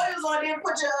order. order. Your oils on, then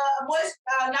put your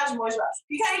not your moisturizer.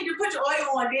 You can't even put your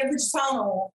oil on, then put your toner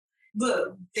on.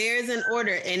 But there's an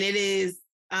order, and it is.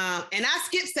 And I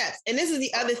skip steps. And this is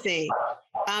the other thing.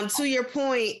 To your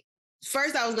point,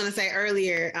 first I was going to say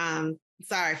earlier.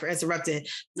 Sorry for interrupting.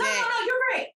 No, you're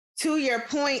right. To your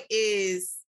point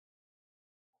is,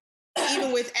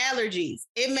 even with allergies,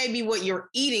 it may be what you're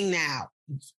eating now.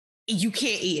 You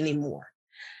can't eat anymore.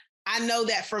 I know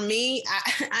that for me,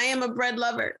 I am a bread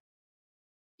lover.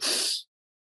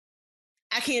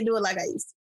 I can't do it like I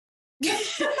used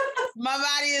to. My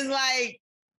body is like,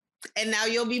 and now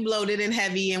you'll be bloated and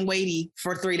heavy and weighty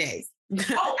for 3 days.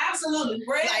 Oh, absolutely.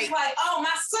 Bread is like, oh,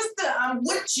 my sister, I'm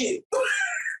with you.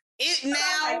 It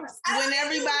now,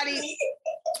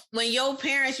 when your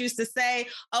parents used to say,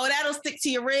 oh, that'll stick to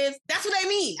your ribs, that's what they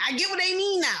mean. I get what they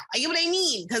mean now. I get what they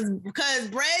mean. Because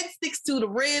bread sticks to the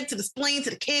rib, to the spleen,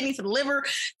 to the kidney, to the liver,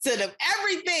 to the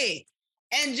everything.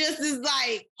 And just is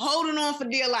like holding on for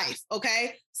dear life.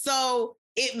 Okay. So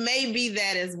it may be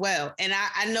that as well. And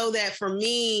I know that for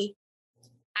me,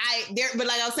 but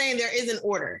like I was saying, there is an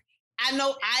order. I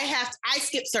know I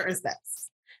skip certain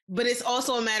steps, but it's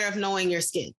also a matter of knowing your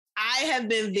skin. I have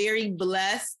been very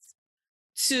blessed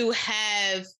to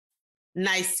have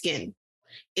nice skin.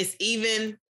 It's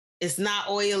even, it's not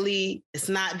oily, it's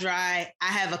not dry. I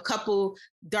have a couple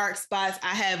dark spots.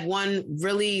 I have one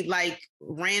really like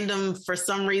random, for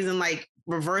some reason, like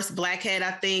reverse blackhead,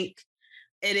 I think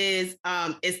it is.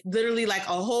 It's literally like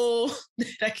a hole that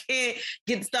I can't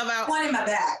get stuff out. One in my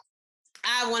back. I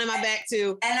have one in my back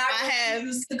too. And I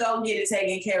refuse to go get it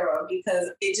taken care of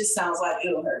because it just sounds like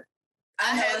it'll hurt.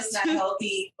 I know it's not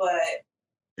healthy, but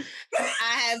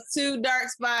I have 2 dark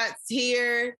spots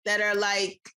here that are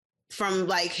like from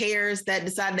like hairs that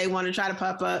decide they want to try to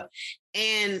pop up.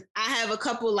 And I have a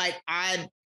couple like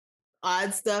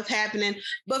odd stuff happening.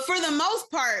 But for the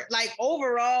most part, like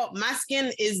overall, my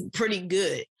skin is pretty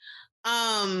good.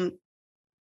 And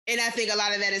I think a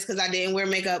lot of that is because I didn't wear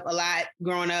makeup a lot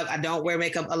growing up. I don't wear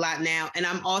makeup a lot now. And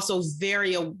I'm also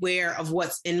very aware of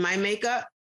what's in my makeup.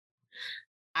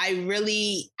 I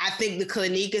think the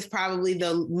Clinique is probably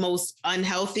the most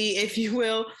unhealthy, if you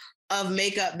will, of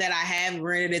makeup that I have.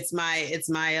 Granted, it's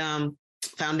my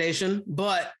foundation,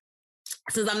 but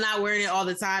since I'm not wearing it all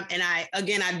the time, and I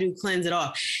do cleanse it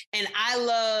off. And I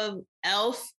love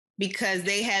e.l.f. because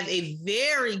they have a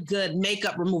very good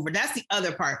makeup remover. That's the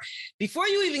other part. Before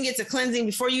you even get to cleansing,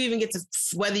 before you even get to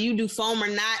whether you do foam or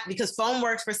not, because foam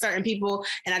works for certain people,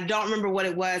 and I don't remember what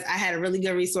it was. I had a really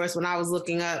good resource when I was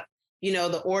looking up,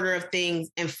 the order of things.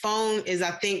 And foam is,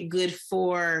 I think, good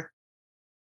for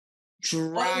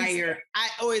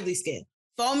oily skin.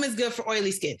 Foam is good for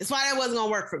oily skin. That's why that wasn't going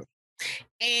to work for me.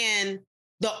 And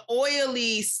the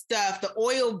oily stuff, the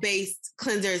oil-based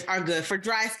cleansers are good for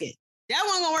dry skin. That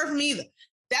wasn't going to work for me either.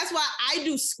 That's why I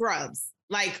do scrubs.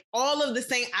 Like all of the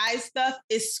St. Ives stuff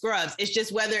is scrubs. It's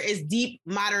just whether it's deep,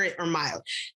 moderate, or mild.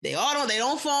 They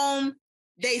don't foam.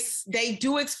 They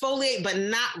do exfoliate, but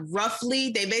not roughly.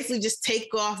 They basically just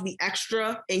take off the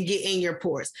extra and get in your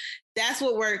pores. That's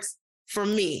what works for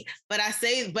me. But I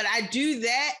do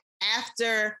that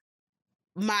after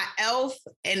my e.l.f.,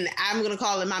 and I'm going to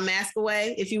call it my mask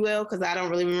away, if you will, because I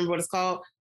don't really remember what it's called.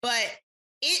 But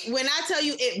when I tell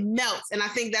you it melts, and I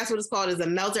think that's what it's called, is a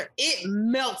melter, it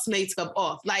melts makeup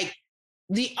off. Like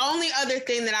the only other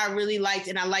thing that I really liked,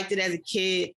 and I liked it as a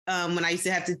kid when I used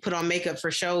to have to put on makeup for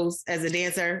shows as a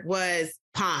dancer, was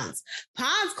Pond's.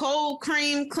 Pond's Cold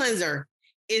Cream Cleanser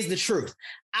is the truth.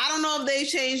 I don't know if they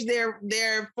changed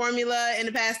their formula in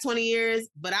the past 20 years,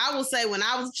 but I will say when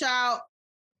I was a child,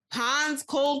 Pond's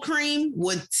Cold Cream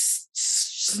would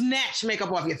snatch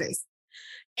makeup off your face.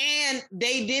 And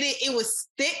they did it. It was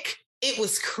thick. It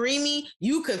was creamy.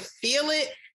 You could feel it.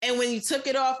 And when you took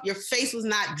it off, your face was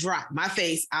not dry. My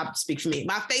face, I'll speak for me.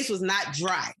 My face was not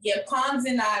dry. Yeah, Pond's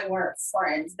and I weren't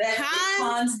friends.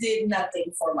 Pond's did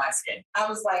nothing for my skin. I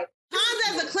was like, Pond's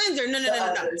as a cleanser. No.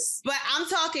 But I'm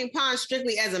talking Pond's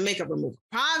strictly as a makeup remover.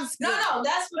 Pond's. No,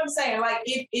 that's what I'm saying. Like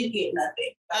it did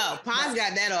nothing. Pond's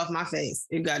got that off my face.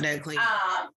 It got that clean.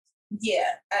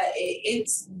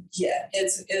 It's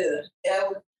good.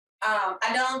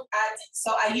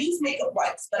 I use makeup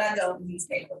wipes, but I don't use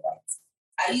makeup wipes.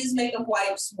 I use makeup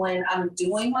wipes when I'm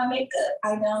doing my makeup.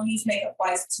 I don't use makeup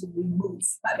wipes to remove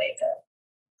my makeup.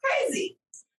 Crazy.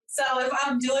 So if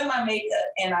I'm doing my makeup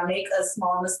and I make a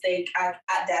small mistake,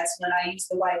 that's when I use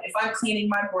the wipe. If I'm cleaning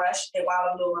my brush and while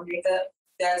I'm doing my makeup,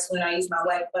 that's when I use my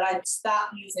wipe. But I stop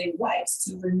using wipes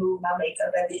to remove my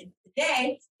makeup at the end of the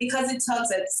day because it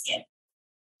tugs at the skin.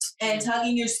 and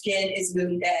tugging your skin is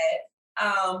really bad.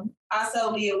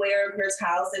 Also be aware of your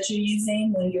towels that you're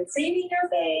using when you're cleaning your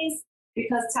face,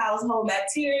 because towels hold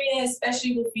bacteria,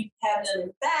 especially if you have them in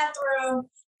the bathroom.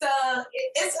 So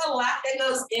it's a lot that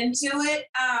goes into it.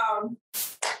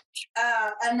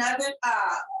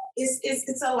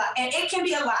 It's a lot, and it can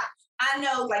be a lot. I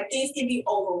know, like, things can be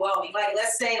overwhelming. Like,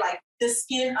 let's say, like, the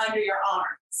skin under your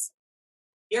arms,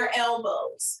 your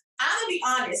elbows. I'm gonna be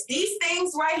honest, these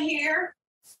things right here.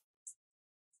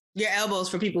 Your elbows,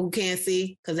 for people who can't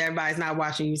see, because everybody's not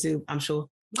watching YouTube, I'm sure.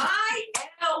 My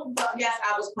elbows, yes,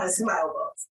 I was pointing my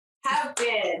elbows, have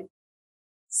been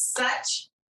such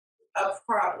a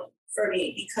problem for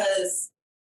me because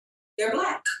they're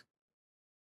black.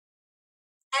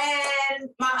 And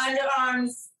my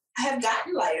underarms have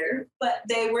gotten lighter, but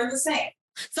they were the same.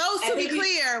 So to be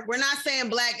clear, we're not saying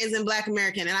black isn't Black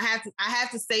American. And I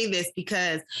have to say this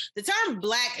because the term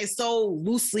black is so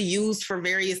loosely used for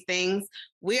various things.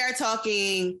 We are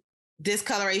talking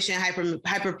discoloration,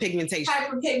 hyperpigmentation.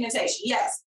 Hyperpigmentation,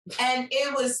 yes. And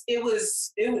it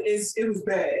was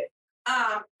bad.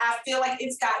 I feel like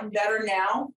it's gotten better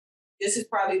now. This is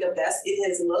probably the best it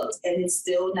has looked, and it's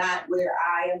still not where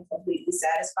I am completely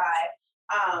satisfied.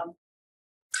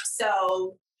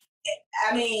 So,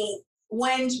 I mean,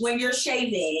 when you're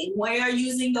shaving, when you're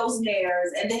using those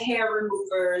nails and the hair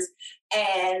removers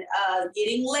and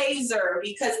getting laser,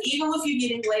 because even if you're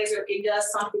getting laser, it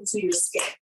does something to your skin.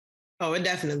 Oh, it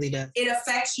definitely does. It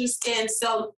affects your skin.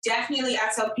 So definitely I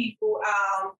tell people,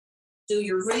 do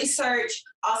your research.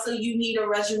 Also, you need a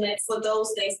regimen for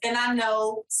those things. And I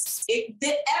know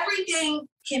everything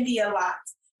can be a lot.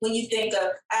 When you think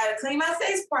of, I gotta clean my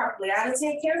face properly, I gotta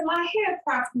take care of my hair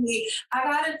properly, I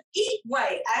gotta eat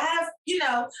right, I have,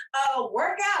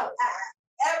 work out.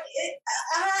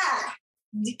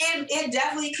 It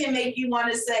definitely can make you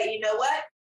want to say, you know what?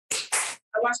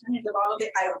 I wash my hands of all of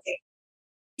it, I don't care.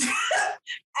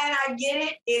 And I get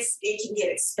it, it can get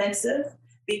expensive,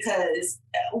 because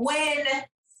when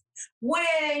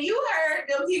you heard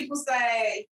them people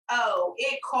say, oh,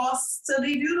 it costs to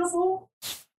be beautiful,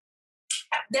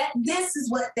 that this is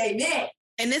what they meant.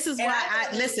 And this is why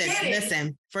I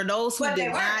listen, for those who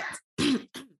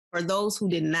for those who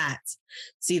did not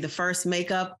see the first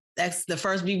makeup, that's the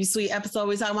first BB Sweet episode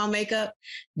we talking about makeup.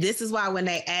 This is why when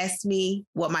they asked me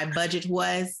what my budget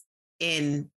was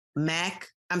in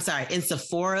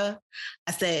Sephora,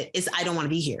 I said, I don't want to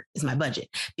be here. It's my budget.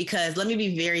 Because let me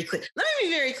be very clear.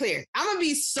 I'm going to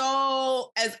be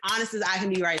so as honest as I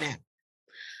can be right now.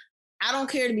 I don't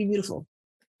care to be beautiful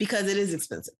because it is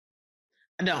expensive.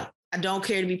 I don't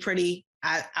care to be pretty.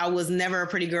 I was never a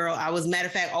pretty girl. I was, matter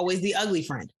of fact, always the ugly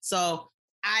friend. So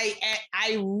I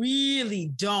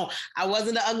really don't. I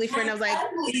wasn't the ugly friend. I was like,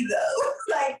 ugly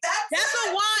though. Like that's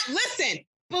a one. Listen,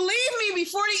 believe me,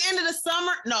 before the end of the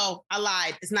summer. No, I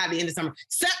lied. It's not the end of summer.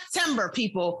 September,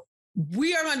 people.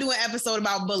 We are going to do an episode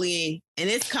about bullying,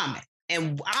 and it's coming.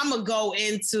 And I'm going to go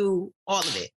into all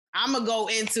of it. I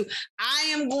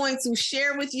am going to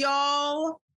share with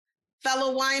y'all,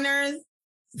 fellow whiners,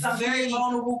 some very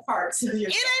vulnerable parts of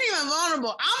yourself. It ain't even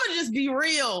vulnerable. I'm going to just be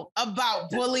real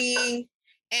about bullying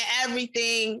and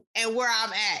everything and where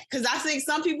I'm at. Because I think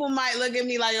some people might look at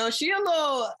me like, oh, she a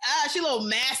little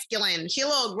masculine. She a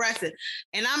little aggressive.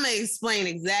 And I'm going to explain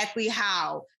exactly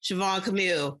how Siobhan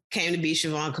Camille came to be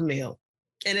Siobhan Camille.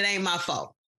 And it ain't my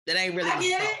fault. That ain't really my fault. I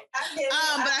get it.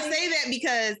 But I say that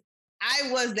because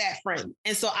I was that friend.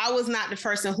 And so I was not the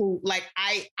person who, like,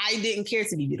 I didn't care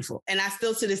to be beautiful. And I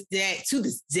still to this day,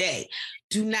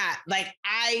 do not. Like,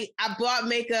 I bought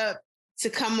makeup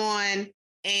to come on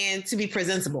and to be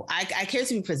presentable. I care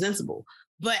to be presentable,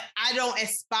 but I don't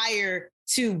aspire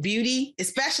to beauty,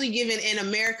 especially given in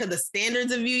America, the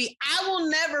standards of beauty. I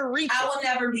will never reach I will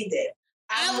never be there.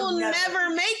 I will never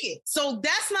make it. So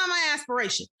that's not my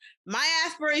aspiration. My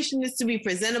aspiration is to be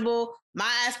presentable. My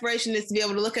aspiration is to be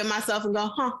able to look at myself and go,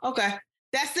 okay,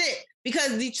 that's it.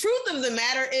 Because the truth of the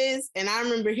matter is, and I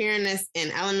remember hearing this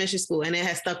in elementary school, and it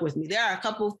has stuck with me. There are a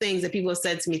couple of things that people have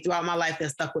said to me throughout my life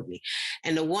that stuck with me.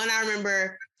 And the one I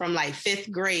remember from like 5th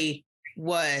grade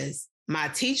was my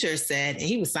teacher said, and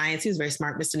he was science, he was very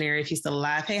smart, Mr. Neri, if he's still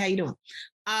alive. Hey, how you doing?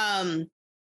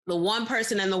 The one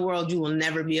person in the world you will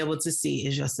never be able to see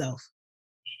is yourself.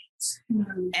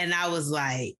 Mm-hmm. And I was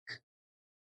like,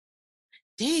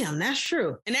 damn, that's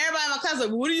true. And everybody in my class was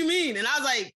like, what do you mean? And I was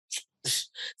like,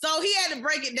 so he had to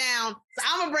break it down. So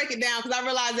I'm gonna break it down because I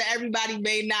realized that everybody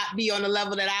may not be on the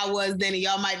level that I was then, and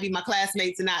y'all might be my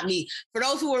classmates and not me. For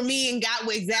those who are me and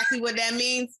got exactly what that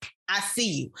means, I see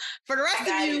you. For the rest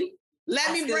of you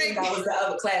Let me break. That was the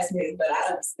other classmate, but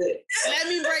I understood. Let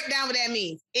me break down what that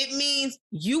means. It means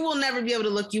you will never be able to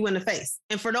look you in the face.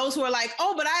 And for those who are like,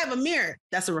 oh, but I have a mirror,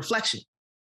 that's a reflection.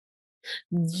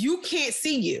 You can't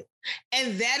see you.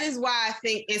 And that is why I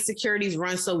think insecurities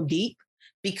run so deep,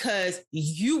 because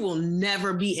you will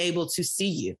never be able to see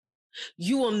you.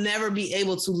 You will never be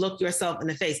able to look yourself in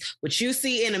the face. What you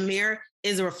see in a mirror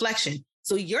is a reflection.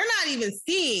 So you're not even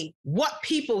seeing what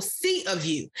people see of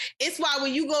you. It's why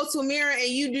when you go to a mirror and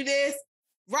you do this,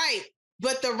 right,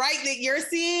 but the right that you're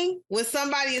seeing, when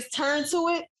somebody is turned to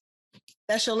it,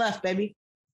 that's your left, baby.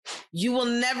 You will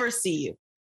never see you.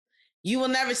 You will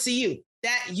never see you.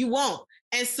 That you won't.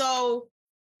 And so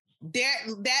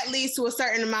that leads to a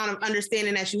certain amount of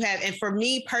understanding that you have. And for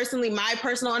me personally, my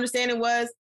personal understanding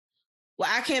was,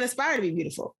 well, I can't aspire to be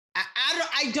beautiful.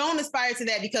 I don't aspire to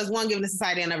that because one, given the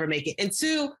society, I'll never make it. And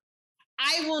two,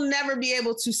 I will never be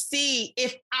able to see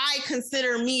if I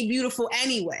consider me beautiful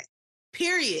anyway,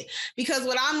 period. Because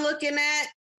what I'm looking at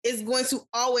is going to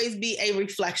always be a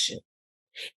reflection.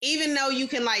 Even though you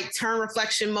can like turn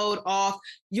reflection mode off,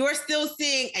 you're still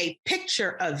seeing a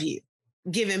picture of you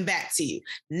given back to you,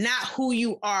 not who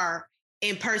you are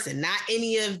in person, not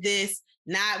any of this,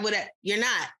 not what you're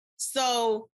not.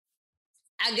 So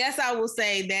I guess I will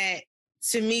say that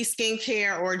to me,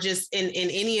 skincare or just in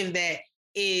any of that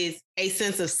is a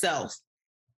sense of self.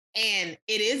 And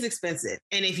it is expensive.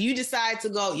 And if you decide to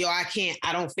go,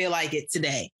 I don't feel like it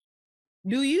today,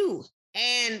 do you?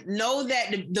 And know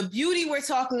that the beauty we're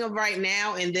talking of right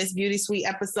now in this Beauty Suite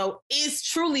episode is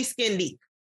truly skin deep.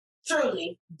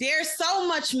 Truly. There's so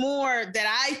much more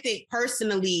that I think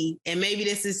personally, and maybe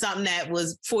this is something that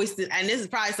was foisted, and this is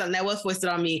probably something that was foisted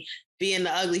on me, being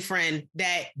the ugly friend,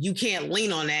 that you can't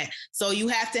lean on that. So you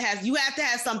have to have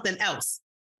something else.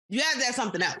 You have to have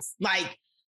something else. Like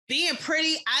being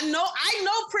pretty. I know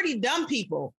pretty dumb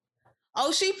people.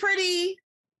 Oh, she pretty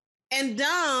and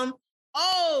dumb.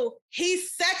 Oh,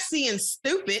 he's sexy and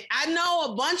stupid. I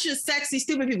know a bunch of sexy,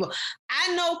 stupid people.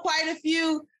 I know quite a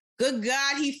few. Good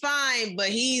God, he fine, but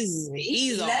he's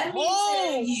a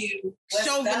whole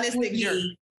chauvinistic jerk.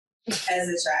 As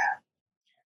a child,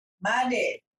 my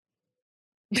dad,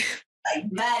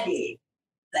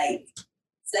 like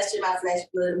flesh of my flesh,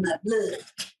 blood of my blood,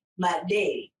 my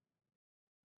dad.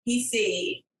 He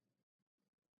said,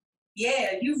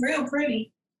 "Yeah, you real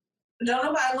pretty. Don't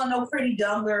nobody want no pretty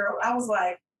dumb girl." I was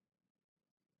like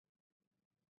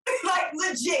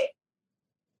legit.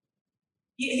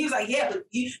 He was like, "Yeah, but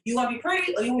you want to be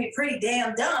pretty or you want to be pretty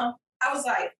damn dumb?" I was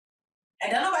like,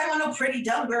 "And don't nobody want no pretty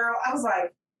dumb girl." I was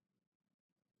like,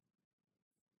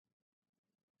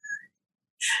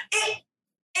 it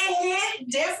hit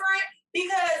different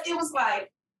because it was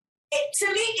like,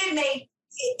 to me,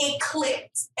 it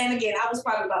clicked. And again, I was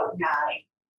probably about 9.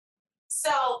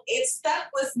 So it stuck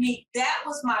with me. That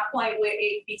was my point where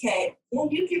it became, well,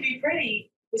 you can be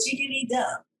pretty, but you can be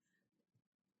dumb.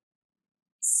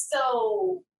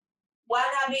 So why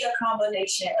not be a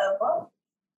combination of both?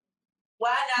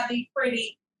 Why not be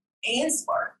pretty and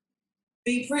smart?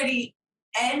 Be pretty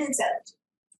and intelligent.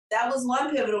 That was one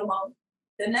pivotal moment.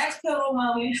 The next pivotal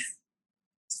moment is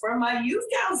from my youth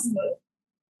counselor.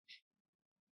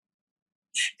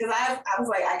 Because I was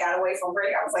like, I got away from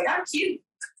pretty. I was like, I'm cute.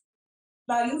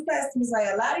 My youth pastor was like,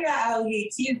 a lot of y'all out here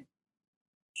cute.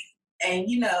 And,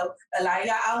 a lot of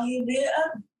y'all out here being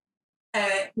ugly. And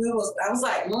I was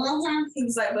like, mm-hmm. He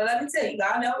was like, but let me tell you,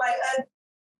 y'all know like ugly.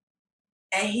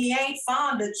 And he ain't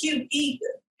fond of cute either.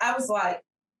 I was like,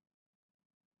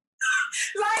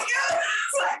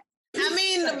 I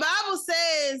mean, the Bible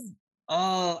says,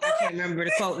 I can't remember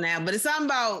the quote now, but it's something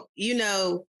about,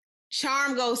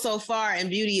 charm goes so far and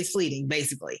beauty is fleeting,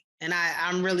 basically. And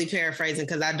I'm really paraphrasing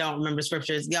because I don't remember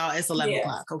scriptures. Y'all, it's 11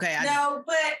 o'clock. Okay. It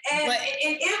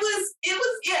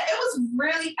was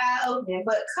really eye-opening.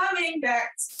 But coming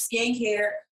back to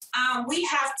skincare, we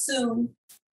have to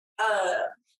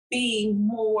be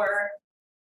more,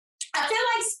 I feel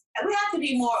like we have to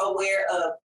be more aware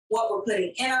of what we're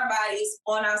putting in our bodies,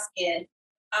 on our skin.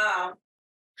 I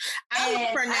look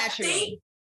for natural.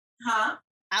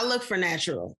 I look for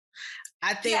natural.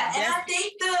 I think and I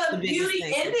think the beauty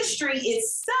industry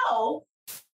itself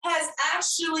has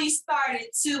actually started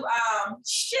to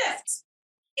shift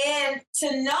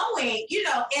into knowing,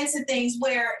 into things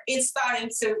where it's starting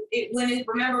to,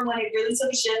 remember when it really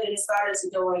took a shift and it started to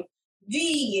doing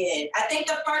vegan. I think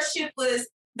the first shift was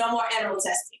no more animal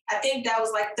testing. I think that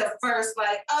was like the first,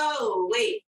 oh,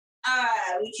 wait,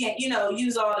 we can't,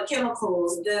 use all the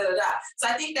chemicals, So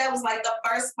I think that was like the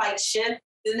first shift.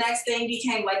 The next thing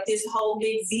became like this whole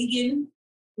big vegan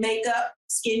makeup,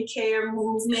 skincare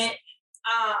movement.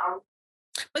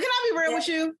 But can I be real with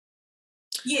you?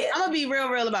 Yeah. I'm gonna be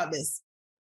real about this.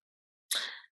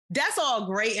 That's all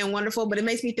great and wonderful, but it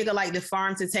makes me think of like the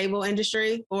farm to table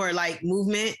industry or like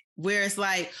movement, where it's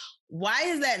like, why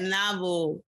is that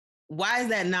novel? Why is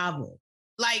that novel?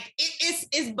 Like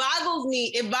it boggles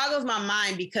me. It boggles my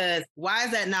mind because why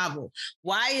is that novel?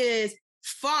 Why is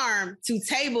farm to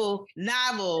table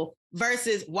novel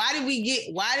versus why did we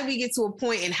get to a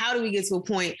point and how do we get to a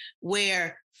point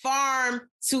where farm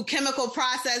to chemical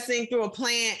processing through a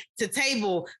plant to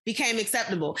table became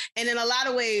acceptable? And in a lot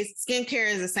of ways,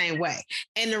 skincare is the same way.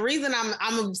 And the reason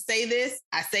I'm gonna say this,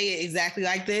 I say it exactly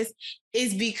like this,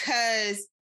 is because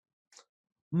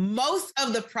most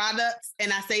of the products,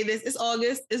 and I say this, it's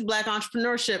August, it's Black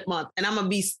Entrepreneurship Month, and I'm gonna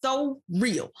be so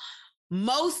real.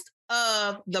 Most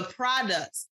of the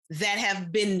products that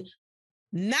have been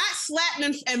not slapped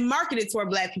and marketed toward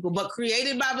Black people, but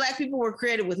created by Black people were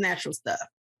created with natural stuff.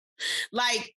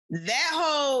 Like that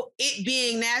whole it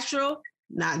being natural,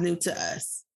 not new to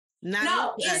us.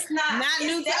 Not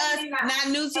new to us, not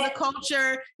new to the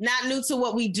culture, not new to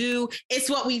what we do. It's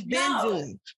what we've been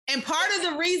doing. And part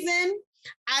of the reason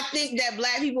I think that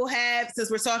Black people have, since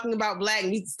we're talking about Black,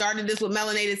 and we started this with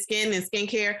melanated skin and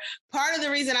skincare, part of the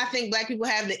reason I think Black people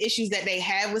have the issues that they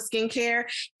have with skincare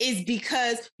is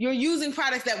because you're using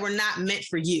products that were not meant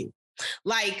for you.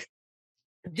 Like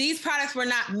these products were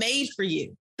not made for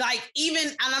you. Like even,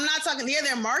 and I'm not talking,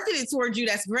 they're marketed towards you.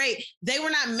 That's great. They were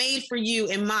not made for you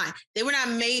in mind. They were not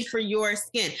made for your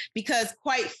skin because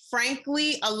quite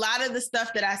frankly, a lot of the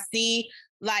stuff that I see,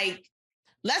 like,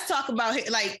 let's talk about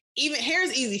like even hair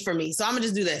is easy for me. So I'm gonna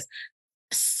just do this.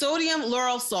 Sodium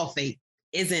lauryl sulfate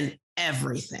is in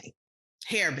everything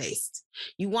hair-based.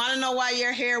 You want to know why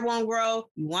your hair won't grow?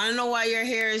 You want to know why your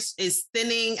hair is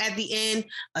thinning at the end?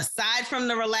 Aside from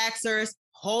the relaxers,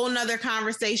 whole nother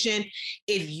conversation.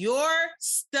 If your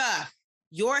stuff,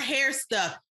 your hair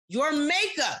stuff, your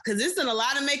makeup, because this is in a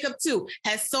lot of makeup too,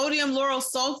 has sodium lauryl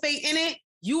sulfate in it,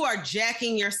 you are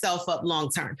jacking yourself up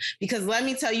long-term. Because let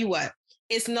me tell you what,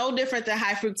 it's no different than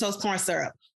high fructose corn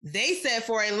syrup. They said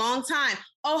for a long time,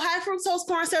 oh, high fructose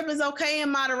corn syrup is okay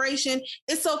in moderation.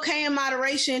 It's okay in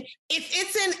moderation. If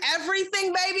it's in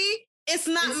everything, baby, it's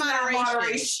not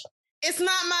moderation. It's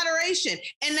not moderation.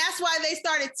 And that's why they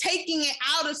started taking it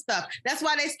out of stuff. That's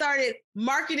why they started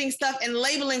marketing stuff and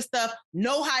labeling stuff,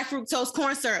 no high fructose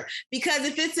corn syrup. Because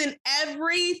if it's in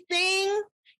everything,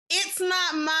 it's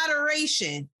not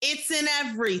moderation. It's in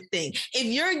everything. If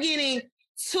you're getting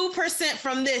 2%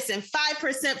 from this and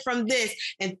 5% from this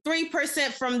and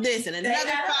 3% from this and another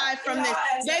 5 from this,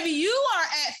 baby, you are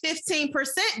at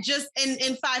 15% just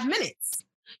in 5 minutes.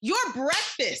 Your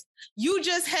breakfast, you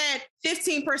just had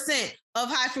 15% of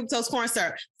high fructose corn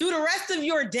syrup. Through the rest of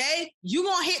your day, you're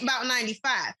going to hit about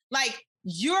 95. Like,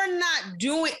 you're not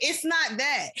doing, it's not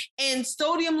that. And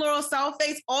sodium lauryl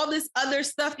sulfates, all this other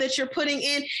stuff that you're putting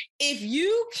in, if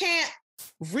you can't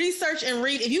research and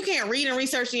read, if you can't read and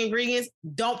research the ingredients,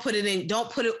 don't put it in, don't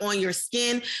put it on your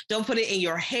skin, don't put it in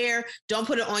your hair, don't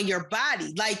put it on your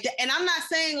body. Like, and I'm not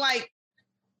saying like,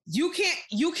 you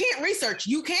can't research.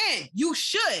 You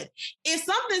should. If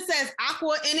something says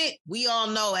aqua in it, we all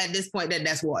know at this point that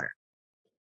that's water.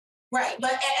 Right.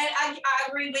 But and I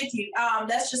agree with you.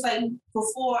 That's just like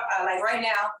before, like right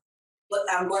now, but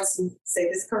I'm going to say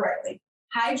this correctly.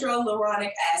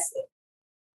 Hyaluronic acid.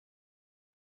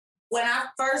 When I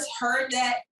first heard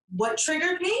that, what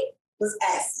triggered me was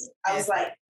acid. I was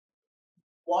like,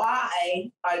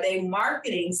 why are they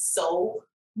marketing so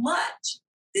much?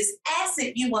 This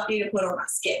acid you want me to put on my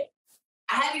skin.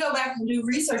 I had to go back and do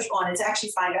research on it to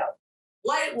actually find out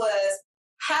what it was,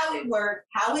 how it worked,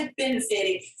 how it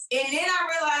benefited. And then I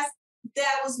realized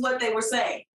that was what they were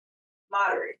saying.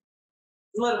 Moderate.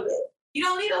 A little bit. You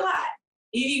don't need a lot.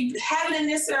 If you have it in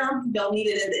this serum, you don't need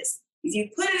it in this. If you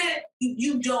put it in,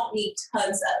 you don't need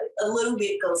tons of it. A little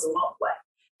bit goes a long way.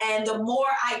 And the more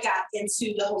I got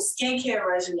into the whole skincare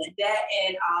regimen, that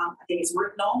and I think it's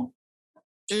retinol.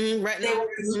 Retinol.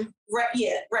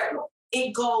 Retinol.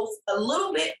 It goes a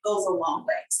little bit, goes a long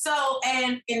way. So,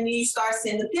 and you start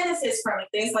seeing the benefits from it,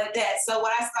 things like that. So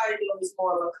what I started doing was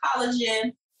more of a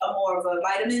collagen, more of a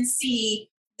vitamin C,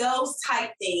 those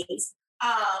type things.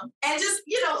 And just,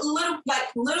 a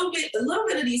little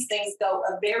bit of these things go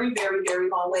a very, very, very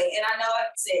long way. And I know, like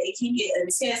I said, it can get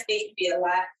intense, it can be a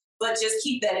lot, but just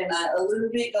keep that in mind. A little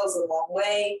bit goes a long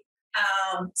way.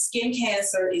 Skin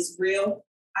cancer is real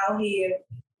out here.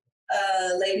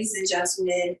 Ladies and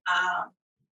gentlemen,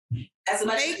 as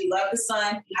much as we love the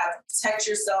sun, you have to protect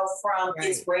yourself from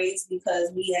its rays because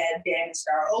we have damaged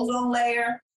our ozone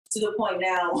layer to the point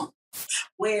now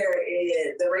where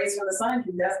the rays from the sun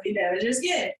can definitely damage your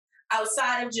skin.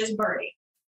 outside of just burning.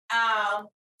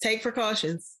 Take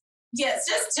precautions. Yes,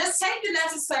 just take the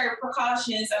necessary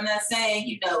precautions. I'm not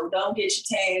saying, don't get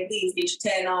your tan. Please get your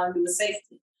tan on, do it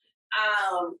safely.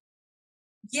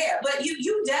 Yeah, but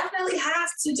you definitely have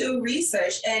to do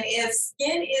research. And if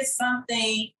skin is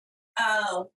something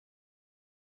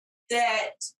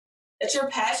that you're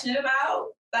passionate about,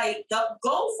 like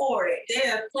go for it.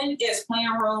 There's plenty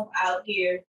of room out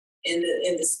here in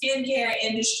the skincare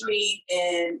industry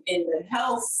and in the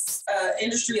health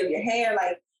industry of your hair,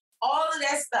 like all of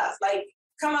that stuff. Like,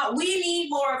 come on, we need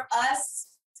more of us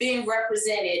being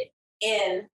represented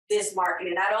in this market.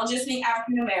 And I don't just mean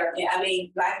African American, I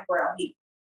mean Black and brown people,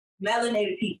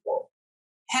 melanated people.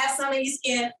 Have some of your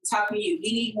skin, I'm talking to you.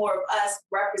 We need more of us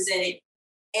represented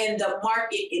in the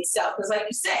market itself. Because like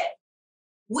you said,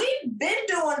 we've been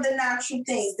doing the natural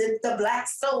things, the black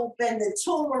soap and the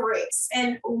turmerics,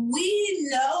 and we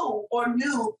know or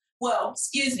knew,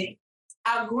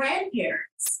 our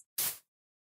grandparents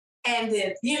and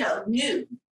then, knew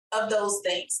of those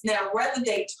things. Now, whether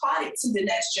they taught it to the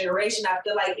next generation, I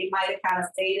feel like it might have kind of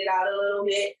faded out a little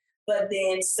bit, but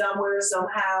then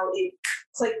somehow it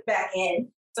clicked back in.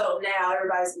 So now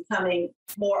everybody's becoming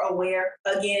more aware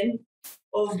again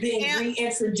of being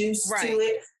reintroduced to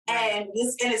it. And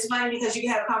it's funny because you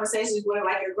can have conversations with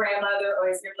like your grandmother, or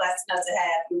if you're blessed enough to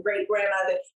have your great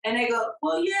grandmother, and they go,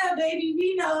 "Well, yeah, baby,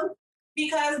 we know,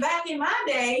 because back in my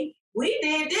day, we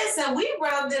did this and we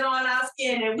rubbed it on our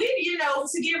skin, and we,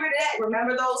 to get rid of that.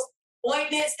 Remember those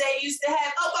ointments they used to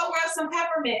have? Oh, go rub some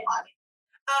peppermint on it.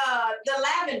 The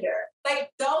lavender,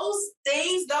 like those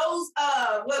things,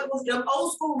 what was the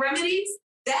old school remedies?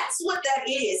 That's what that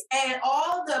is. And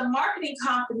all the marketing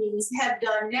companies have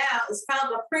done now is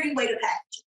found a pretty way to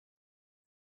package it.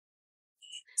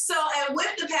 So, and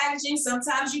with the packaging,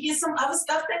 sometimes you get some other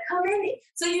stuff that come in it.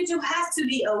 So you do have to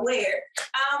be aware.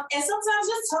 And sometimes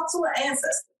just talk to an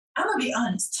ancestor. I'm going to be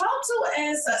honest. Talk to an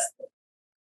ancestor.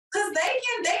 Because they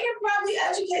can probably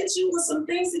educate you with some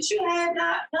things that you had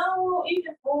not known or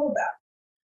even thought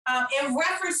about. In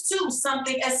reference to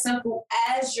something as simple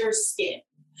as your skin.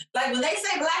 Like when they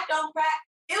say black don't crack,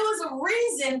 it was a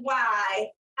reason why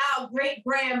our great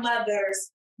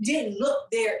grandmothers didn't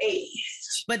look their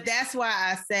age. But that's why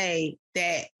I say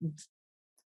that,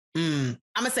 I'm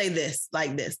going to say this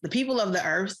like this. The people of the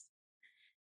earth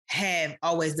have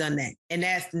always done that. And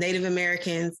that's Native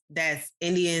Americans, that's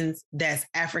Indians, that's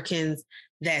Africans,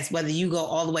 that's whether you go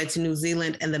all the way to New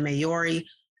Zealand and the Maori,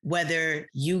 whether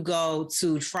you go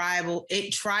to tribal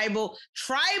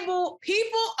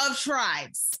people of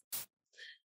tribes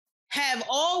have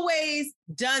always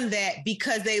done that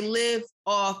because they live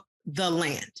off the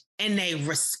land and they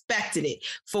respected it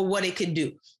for what it could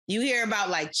do. You hear about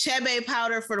like chebe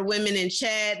powder for the women in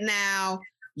Chad now.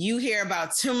 You hear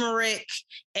about turmeric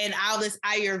and all this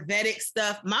Ayurvedic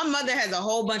stuff. My mother has a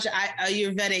whole bunch of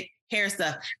Ayurvedic hair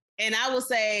stuff. And I will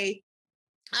say,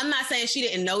 I'm not saying she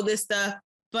didn't know this stuff,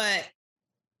 but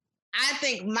I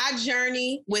think my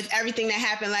journey with everything that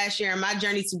happened last year and my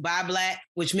journey to buy black,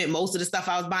 which meant most of the stuff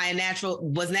I was buying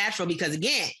was natural because,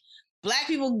 again, Black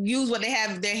people use what they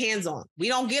have their hands on. We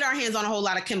don't get our hands on a whole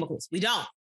lot of chemicals. We don't.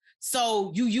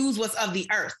 So you use what's of the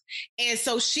earth. And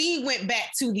so she went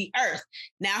back to the earth.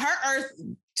 Now her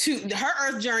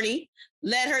earth journey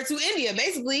led her to India,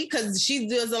 basically, because she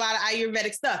does a lot of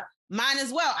Ayurvedic stuff. Mine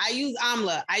as well. I use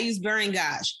amla. I use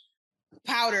Burning-Gosh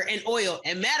powder and oil.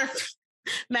 And matter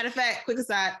of fact, quick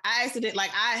aside, I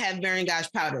have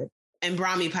Burning-Gosh powder and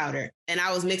Brahmi powder, and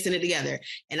I was mixing it together,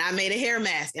 and I made a hair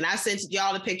mask, and I sent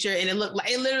y'all the picture, and it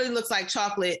literally looks like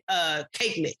chocolate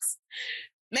cake mix.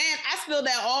 Man, I spilled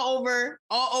that all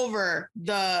over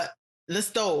the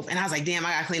stove, and I was like, damn,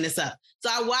 I gotta clean this up.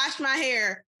 So I washed my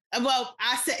hair. Well,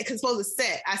 I said, because it's supposed to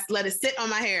set. I let it sit on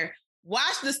my hair.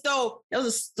 Washed the stove. It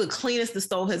was the cleanest the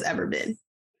stove has ever been.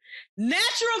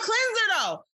 Natural cleanser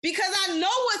though, because I know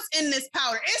what's in this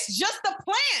powder. It's just a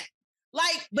plant.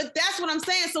 But that's what I'm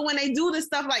saying. So when they do this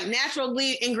stuff like natural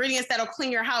ingredients that'll clean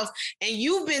your house, and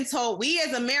you've been told, we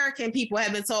as American people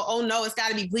have been told, oh no, it's got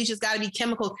to be bleach, it's got to be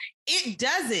chemicals. It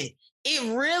doesn't.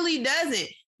 It really doesn't.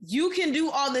 You can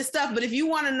do all this stuff, but if you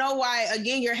want to know why,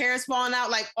 again, your hair is falling out,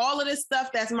 like all of this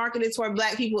stuff that's marketed toward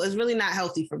Black people is really not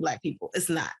healthy for Black people. It's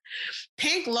not.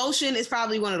 Pink lotion is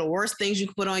probably one of the worst things you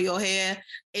can put on your hair.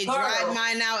 It dried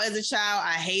mine out as a child.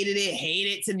 I hated it.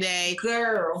 Hate it today.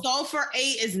 Girl. Sulfur 8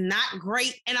 is not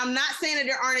great. And I'm not saying that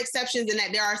there aren't exceptions and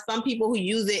that there are some people who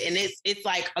use it and it's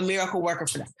like a miracle worker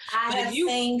for them. I have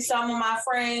seen some of my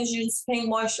friends use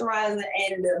pink moisturizer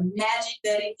and the magic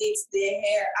that it did to their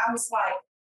hair. I was like,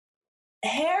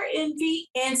 hair envy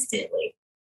instantly.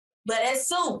 But as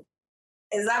soon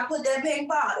as I put that pink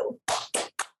bottle,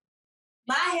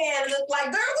 my head looked like,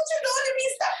 girl, what you doing to me?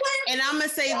 Stop playing. And I'm gonna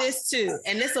say this too,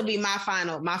 and this will be my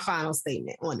final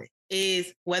statement on it,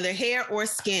 is whether hair or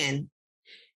skin,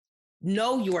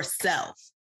 know yourself,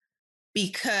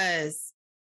 because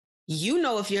you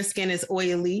know if your skin is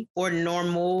oily or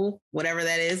normal, whatever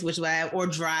that is, or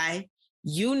dry.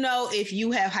 You know if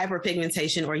you have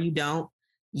hyperpigmentation or you don't.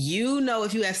 You know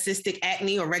if you have cystic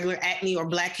acne or regular acne or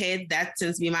blackheads. That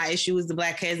tends to be my issue, is the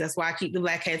blackheads. That's why I keep the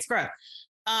blackhead scrub.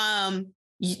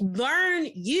 Learn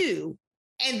you,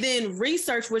 and then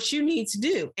research what you need to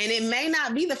do. And it may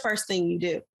not be the first thing you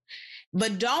do,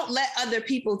 but don't let other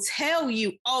people tell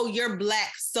you, oh, you're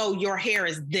black, so your hair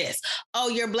is this. Oh,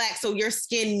 you're black, so your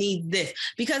skin needs this,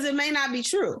 because it may not be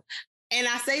true. And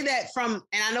I say that and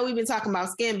I know we've been talking about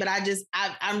skin, but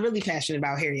I'm really passionate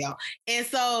about hair, y'all. And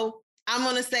so I'm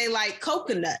going to say like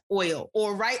coconut oil,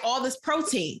 or all this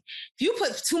protein. If you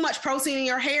put too much protein in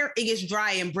your hair, it gets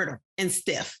dry and brittle and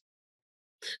stiff.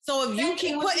 So if you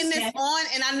keep putting this on,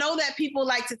 and I know that people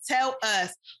like to tell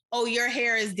us, oh, your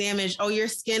hair is damaged, oh, your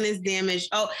skin is damaged.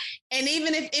 Oh, and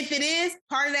even if it is,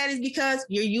 part of that is because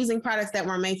you're using products that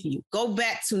weren't made for you. Go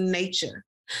back to nature.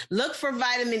 Look for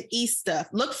vitamin E stuff.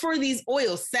 Look for these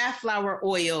oils, safflower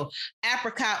oil,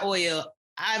 apricot oil,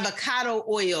 avocado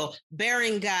oil,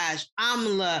 barangaj,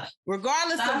 amla,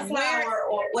 regardless of where.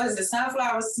 What is it?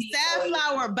 Sunflower seed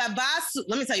Safflower, babasu.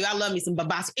 Let me tell you, I love me some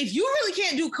babasu. If you really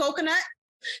can't do coconut,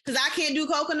 because I can't do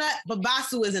coconut,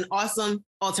 babasu is an awesome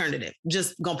alternative.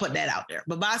 Just gonna put that out there.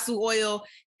 Babasu oil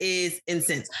is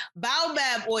incense.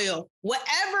 Baobab oil,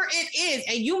 whatever it is,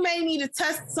 and you may need to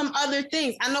test some other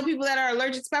things. I know people that are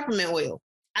allergic to peppermint oil.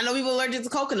 I know people allergic to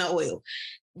coconut oil.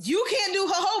 You can't do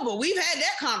jojoba. We've had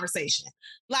that conversation.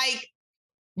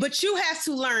 But you have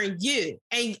to learn you.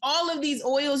 And all of these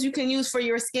oils you can use for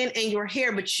your skin and your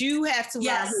hair, but you have to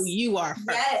learn who you are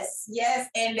first. Yes.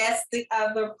 And that's the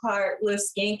other part with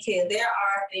skincare. There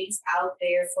are things out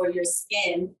there for your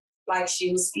skin, like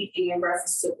she was speaking in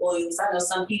reference to oils. I know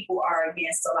some people are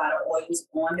against a lot of oils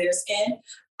on their skin,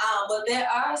 but there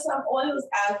are some oils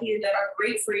out here that are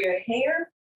great for your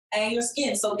hair and your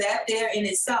skin. So that there in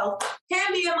itself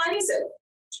can be a money saver.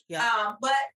 Yeah.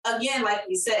 But again, like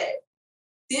we said,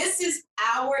 this is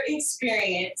our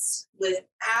experience with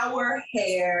our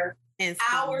hair and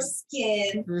our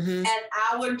skin, and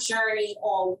our journey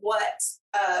on what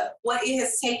it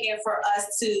has taken for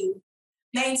us to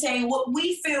maintain what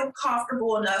we feel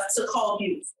comfortable enough to call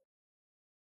beautiful.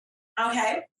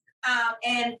 Okay?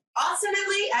 And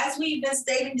ultimately, as we've been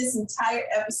stating this entire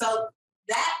episode,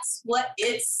 that's what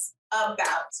it's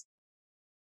about.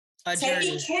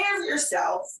 Taking care of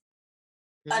yourself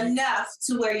enough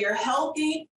to where you're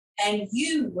healthy and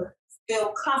you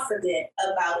feel confident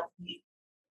about you.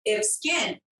 If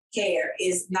skin care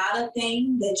is not a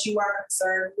thing that you are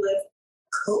concerned with,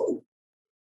 cool.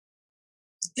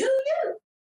 Do you?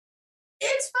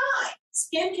 It's fine.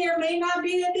 Skincare may not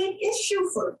be a big issue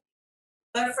for you,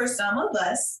 but for some of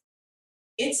us,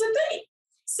 it's a thing.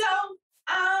 So,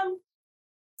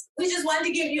 we just wanted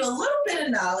to give you a little bit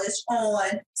of knowledge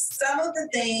on some of the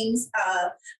things,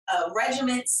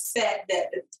 regimens that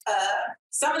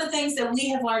some of the things that we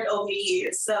have learned over the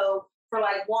years. So, for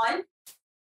like 1,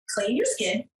 clean your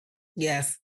skin.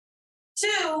 Yes.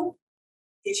 2,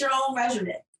 get your own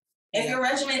regimen. If your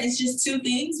regimen is just 2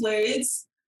 things, where it's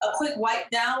a quick wipe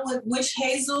down with witch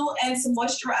hazel and some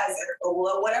moisturizer,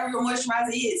 or whatever your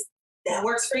moisturizer is, that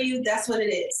works for you, that's what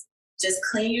it is. Just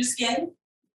clean your skin,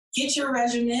 get your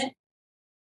regimen,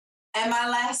 and my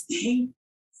last thing,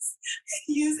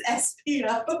 use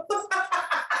SPF.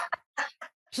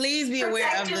 Please be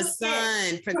aware of the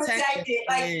sun. Protect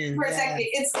it. Protect it.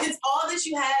 It's all that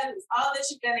you have. It's all that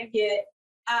you're gonna get.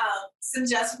 So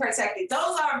just protect it.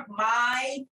 Those are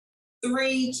my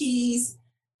 3 keys.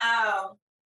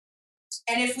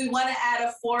 And if we want to add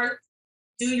a 4th,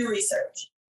 do your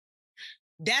research.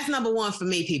 That's number 1 for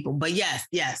me, people. But yes,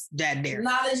 that there.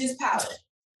 Knowledge is power.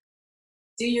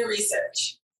 Do your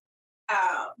research.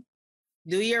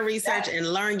 Do your research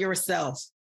and learn yourself.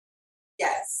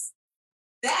 Yes.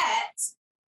 That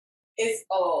is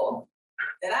all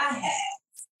that I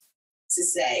have to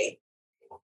say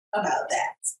about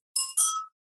that.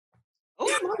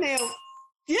 Oh, my nail.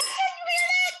 Yeah, you hear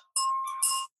that?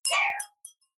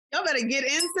 Yeah. Y'all better get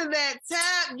into that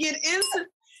tap.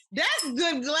 That's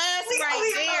good glass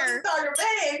right there.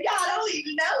 Man, y'all don't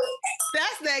even know it.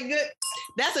 That's that good.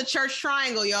 That's a church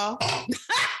triangle, y'all.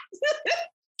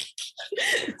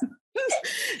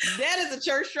 That is a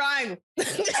church triangle. So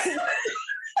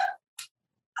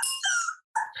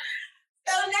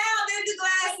now that the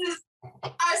glasses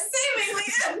are seemingly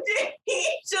empty,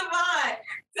 Siobhan,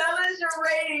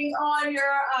 rating on your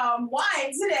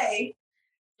wine today?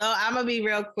 So I'm going to be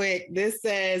real quick. This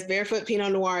says Barefoot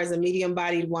Pinot Noir is a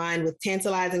medium-bodied wine with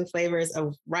tantalizing flavors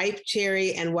of ripe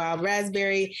cherry and wild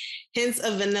raspberry. Hints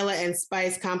of vanilla and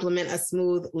spice complement a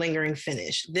smooth, lingering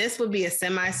finish. This would be a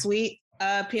semi-sweet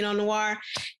Pinot Noir,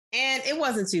 and it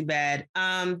wasn't too bad.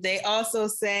 They also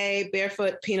say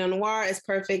Barefoot Pinot Noir is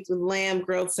perfect with lamb,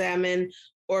 grilled salmon,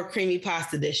 or creamy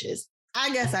pasta dishes.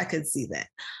 I guess I could see that.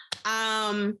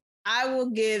 I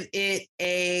will give it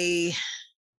a...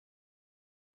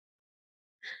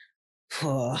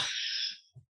 I'm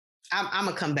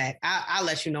gonna come back. I'll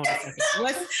let you know in a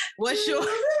second. What's your?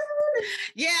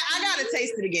 Yeah, I gotta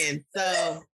taste it again.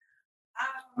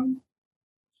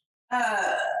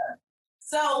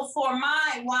 So for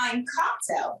my wine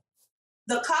cocktail,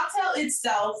 the cocktail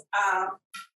itself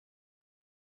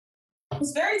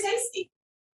was very tasty.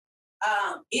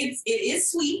 It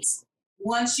is sweet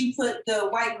once you put the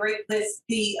white grape with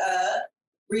the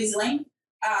Riesling.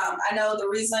 I know the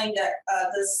Riesling that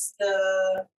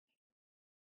the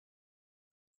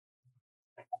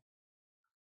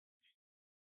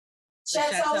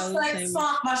Chateau Saint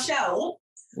Michel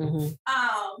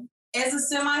is a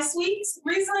semi-sweet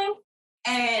Riesling,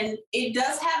 and it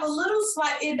does have a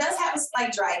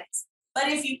slight dryness. But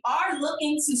if you are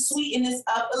looking to sweeten this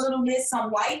up a little bit,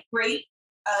 some white grape,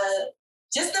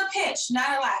 just a pinch,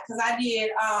 not a lot, because I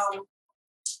did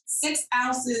 6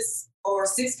 ounces or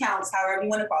 6 counts, however you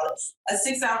want to call it, a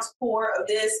 6-ounce pour of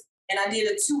this, and I did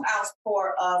a 2-ounce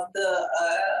pour of the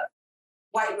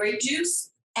white grape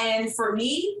juice. And for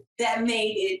me, that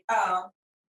made it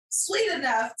sweet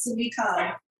enough to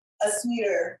become a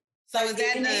sweeter. So is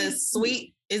that the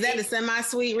sweet? Is that the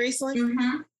semi-sweet Riesling?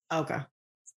 Mm-hmm. Okay.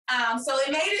 So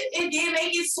it did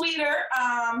make it sweeter.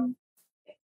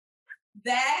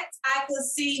 That I could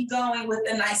see going with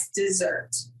a nice dessert.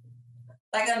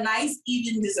 Like a nice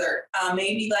even dessert.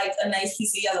 Maybe like a nice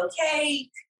piece of yellow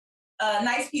cake, a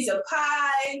nice piece of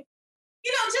pie.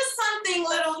 You know, just something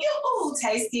little, ooh,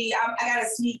 tasty. I got a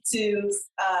sweet tooth,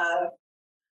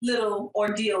 little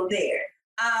ordeal there.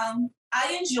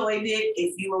 I enjoyed it.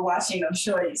 If you were watching, I'm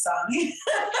sure you saw me.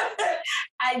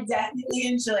 I definitely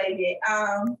enjoyed it.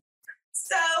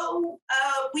 So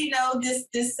we know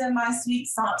this semi-sweet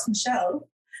Saint Michel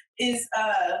is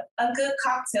a good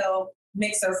cocktail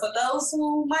mixer for those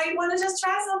who might want to just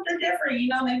try something different, you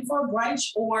know, maybe for a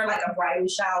brunch or like a bridal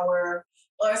shower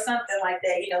or something like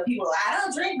that. You know, people are like, I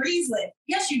don't drink Riesling.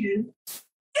 Yes, you do.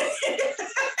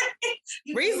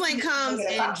 Riesling comes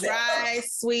in dry,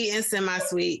 sweet, and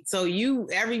semi-sweet. So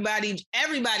everybody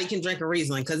can drink a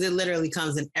Riesling because it literally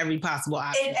comes in every possible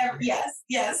option.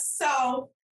 Yes.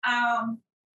 So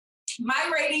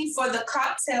my rating for the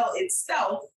cocktail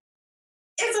itself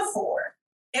is a 4.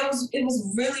 It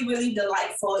was really, really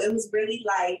delightful. It was really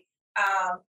like,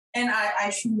 and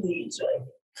I truly enjoyed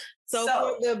it. So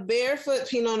for the Barefoot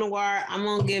Pinot Noir, I'm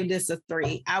going to give this a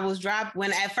 3. I was dropped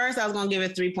when at first I was going to give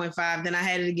it 3.5. Then I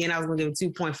had it again. I was going to give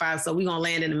it 2.5. So we're going to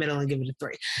land in the middle and give it a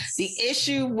 3. The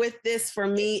issue with this for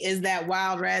me is that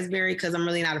wild raspberry because I'm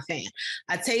really not a fan.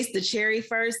 I taste the cherry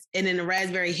first and then the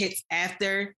raspberry hits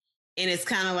after. And it's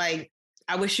kind of like,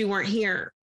 I wish you weren't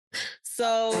here.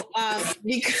 So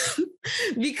because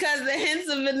the hints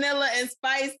of vanilla and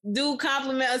spice do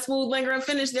complement a smooth, lingering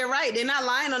finish, they're right. They're not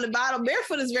lying on the bottle.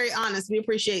 Barefoot is very honest. We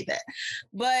appreciate that.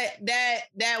 But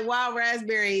that wild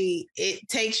raspberry, it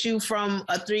takes you from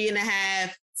a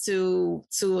 3.5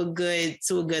 to a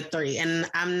good 3. And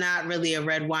I'm not really a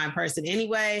red wine person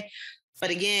anyway. But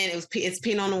again, it's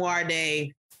Pinot Noir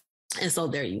day. And so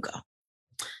there you go.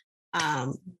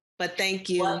 But thank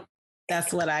you. Well,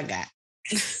 that's what I got.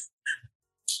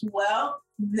 Well,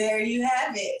 there you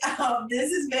have it.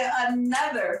 This has been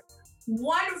another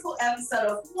wonderful episode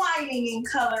of Whining in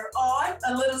Color on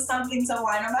A Little Something to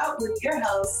Whine About with your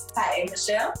hosts, Ty and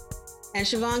Michelle. And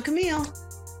Siobhan Camille.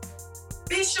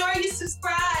 Be sure you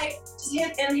subscribe. Just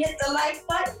hit the like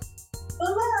button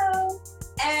below.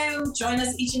 And join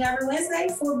us each and every Wednesday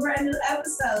for a brand new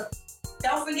episode.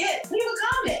 Don't forget, leave a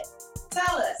comment.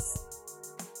 Tell us.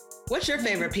 What's your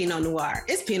favorite Pinot Noir?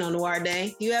 It's Pinot Noir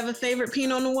day. Do you have a favorite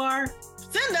Pinot Noir?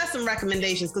 Send us some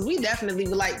recommendations because we definitely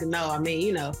would like to know. I mean,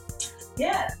 you know.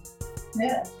 Yeah.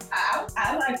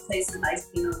 I like to taste a nice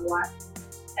Pinot Noir.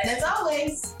 And as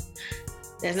always,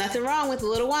 there's nothing wrong with a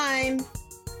little wine.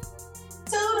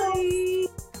 Totally.